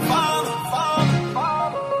top farm.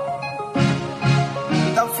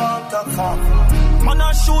 Man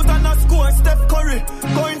a shoot and a score, Steph Curry.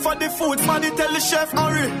 Going for the food, man, tell the chef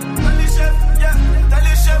hurry. Tell the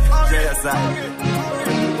chef hurry. Yes,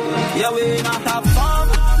 yeah, we in a top farm.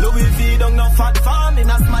 Louis V don't no fat farm. In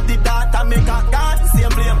a smarty data make a gun.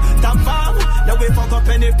 Same flame, top farm. Now we fuck up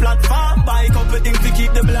any platform. Buy a couple things to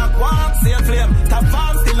keep the black warm. Same flame, top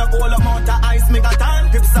farm. Still a whole amount of ice make a tan.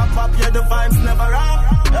 Grips up up, yeah, the vibes never wrong.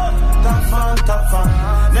 Top farm.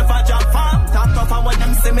 Never jump farm. Top tough and when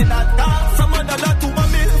them see me that dark. From $1 to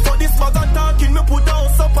 $1 million for this bag of talking. Me put the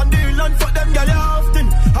house up on the land for them girl often.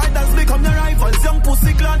 Idols become the rivals. Young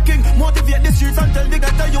pussy glad king. Motivate the streets and tell the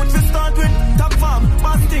ghetto youth to start with. Top farm,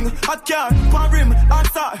 basting, hot car, pan rim, hot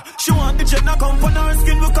star. She want the jet, now come on her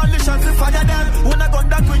skin. We call the shots, we fire them. When I got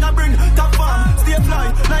that queen, I bring top farm, stay fly.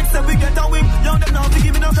 Like say we get a wing. Young them now, we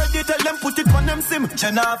give me no credit. Tell them put it on them sim.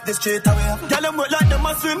 Jen off the straight away. Tell them work like them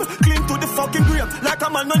a swim. Clean to the fucking grave. Like a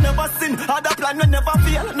man no never sin. Other plan no never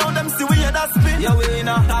fail. Now them see we hear that spin. Yeah, we in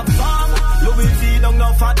a top farm. Louis V don't no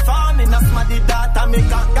fat farm. In a smarty data make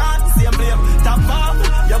a gun. Same blame, top farm.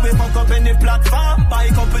 Yeah, we fuck up any platform. Buy a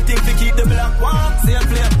couple things to keep the black warm. Same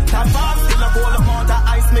flame, top farm. Still a whole amount of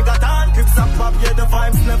ice make a tan. Grips up up, yeah, the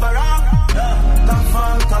vibes never wrong. Top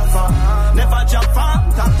farm. Never jump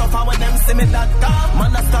farm. Top tough and when them see me that calm.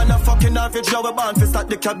 Man, I stand up fucking average. Yeah, we born to start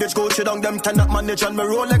the cabbage. Go shit on them, cannot manage. And my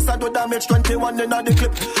Rolex I do damage. 21 in the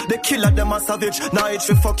clip. The killer them a savage. Now if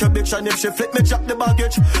she fuck your bitch and if she flip me drop the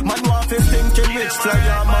baggage. Man want to thinking rich, fly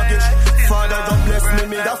your mortgage. Father God bless me,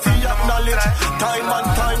 me that feel acknowledge. Time and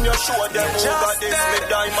time you show them who got this. Me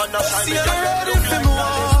diamond a shine. Me ready for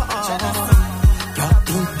more.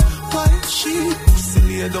 White sheep,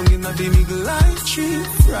 silly down in a big light tree.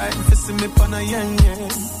 Right, facing me pan a yang.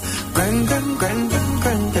 Grand.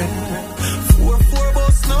 4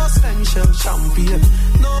 boss, no essential champion.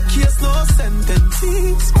 No case, no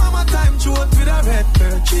sentence. Mama time joke with a red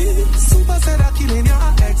kerchief. Super said a killing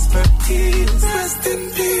your expertise. Rest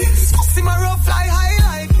in peace. See my rough fly high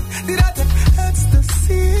like it. Did I take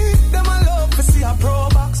ecstasy? Them I love to see a pro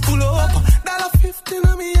box pull up. $1.50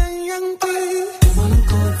 on me young tea. Them I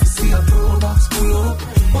look out to see a pro box pull up.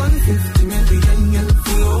 150 make the young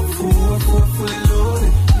full up. 4 fully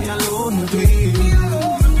loaded. Me alone with me.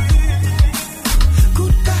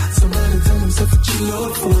 Good God, somebody tell themself to chill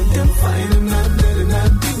out. For them fine and not better,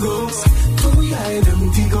 not big ghosts. 2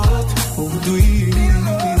 items dig out. Oh, do you?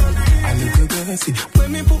 I look aggressive.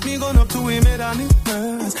 When me put me gun up to him, head and it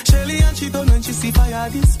burst. Shelly and she done when she see fire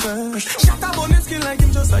disperse. Shut up on his skin like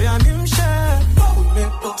him just iron him shirt. Put me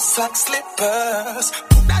boots like slippers.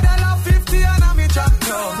 Put that $50 and I'm a jack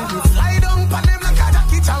now. Fly down pan them like a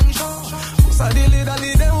Jackie Chan show. Cause I deal it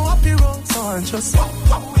them happy road son. Just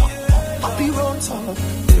happy road son.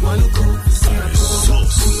 They might look up, see I go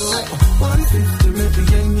full up. 150 make the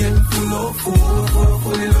yen full up.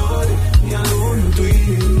 Fully loaded. Me alone do it.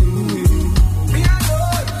 Me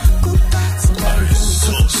alone. Good times. Somebody do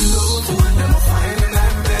so them a fine and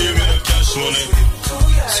I'm there. You got cash money.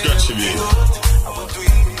 Scratchy me.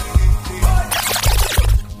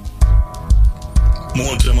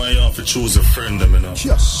 More time I have to choose a friend them, you know.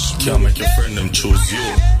 Yes. Can't make your friend them choose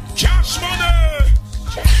you. Cash money.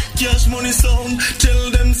 Cash money sound,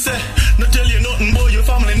 tell them say, no tell you nothing about your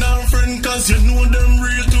family nor friend, cause you know them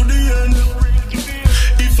real to the end.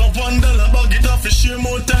 If a $1 bag it off, you share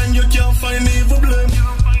more time, you can't find evil blame.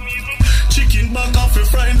 Chicken back off, you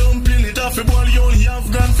fry dumpling it off, you boil, you only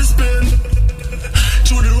have grand for spend.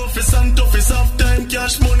 Through the roughest and toughest of time,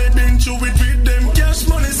 cash money been through it with them. Cash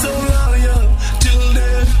money so loyal, till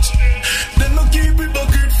death. Then no keep it a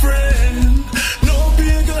good friend. No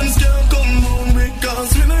pagans can't come round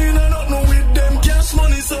because we know you know nothing with them. Cash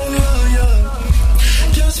money so loyal.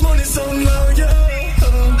 Cash money so loyal.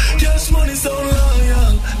 Cash money so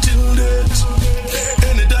loyal, till death.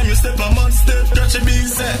 Anytime you step a man step, catch a big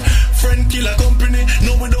set. Friend kill a company,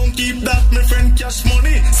 no we don't keep that. My friend cash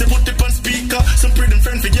money, say put it on speaker. Some pretty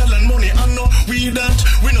friend for girl and money. I know we that,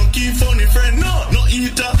 we don't keep funny friend. No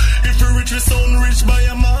eater. If we rich, we sound rich by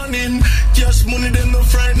a morning. Cash money, them no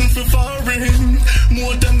frightened for foreign.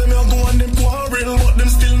 More time them a go and them quarrel, but them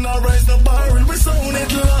still not rise no barrel. We sound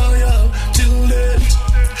it loyal, till death.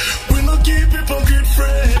 We no keep hypocrite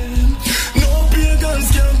friend. No pagans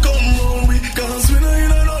can come round we, cause we know you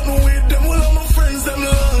know nothing with them. All of my friends them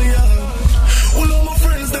loyal. All of my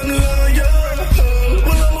friends them loyal.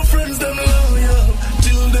 All of my friends them loyal,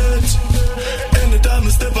 till death. Anytime I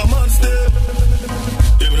step, I'm on step.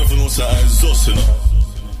 Even if I know say I exhaust, you know.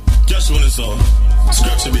 Cash money song,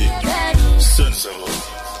 Scratchy beat, sensible,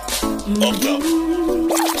 up top.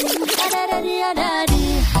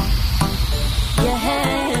 Yeah,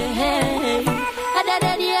 hey,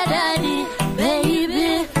 baby.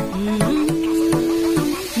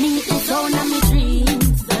 Me the sound of me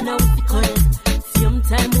dreams, I know it's correct. Same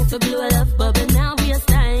time we for blow love bubble, now we are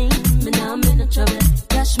time. Me now I'm in a trouble.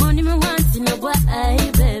 Cash money me want in a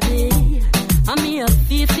way, baby. I'm here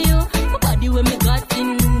for you. My body when me got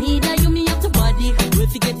in need of you, me have to body. We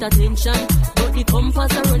forget attention, but the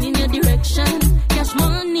compass are running your direction. Cash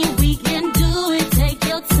money, we can do it. Take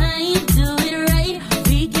your time, do it right.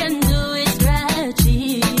 We can do it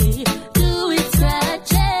scratchy. Do it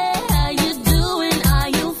scratchy. How you doing? Are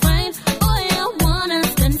you fine? Oh, I wanna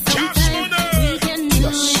spend some time. We can do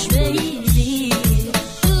it, baby.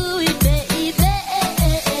 Do it, baby.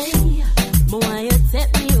 But why you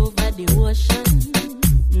take me over the ocean?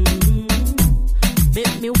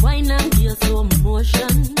 Make me wine and feel slow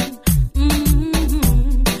motion.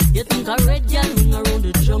 You think a red girl ring around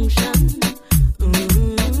the junction?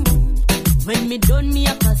 When me done, me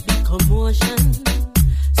a cause big commotion.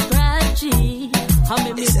 Scratchy, how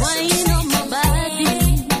make me wine on my body?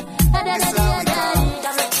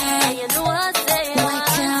 You know what I'm saying?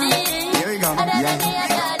 Here we go.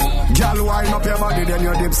 Yeah. Girl, wind up your body, then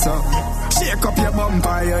your dips up. Shake up your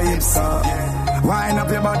bumper, your hips up. Wind up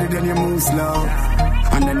your body, then you move slow.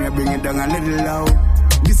 And then you bring it down a little low.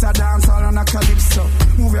 This a dance all on a calypso.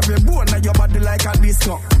 Move up your bone and your body like a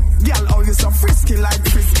disco. Girl, how you so frisky like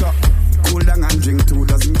Frisco. Cool down and drink 2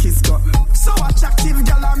 dozen Kisco. So attractive,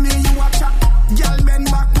 girl, I mean you attract. Girl, bend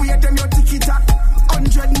back, wait and you tick it up.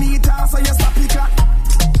 100 meters, so you stop it clock.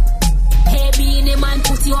 Hey, beanie man,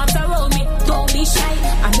 put you up around me. Don't be shy.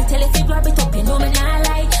 I'm me tell if you grab it up, you know me not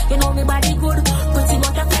lie. You know me body good.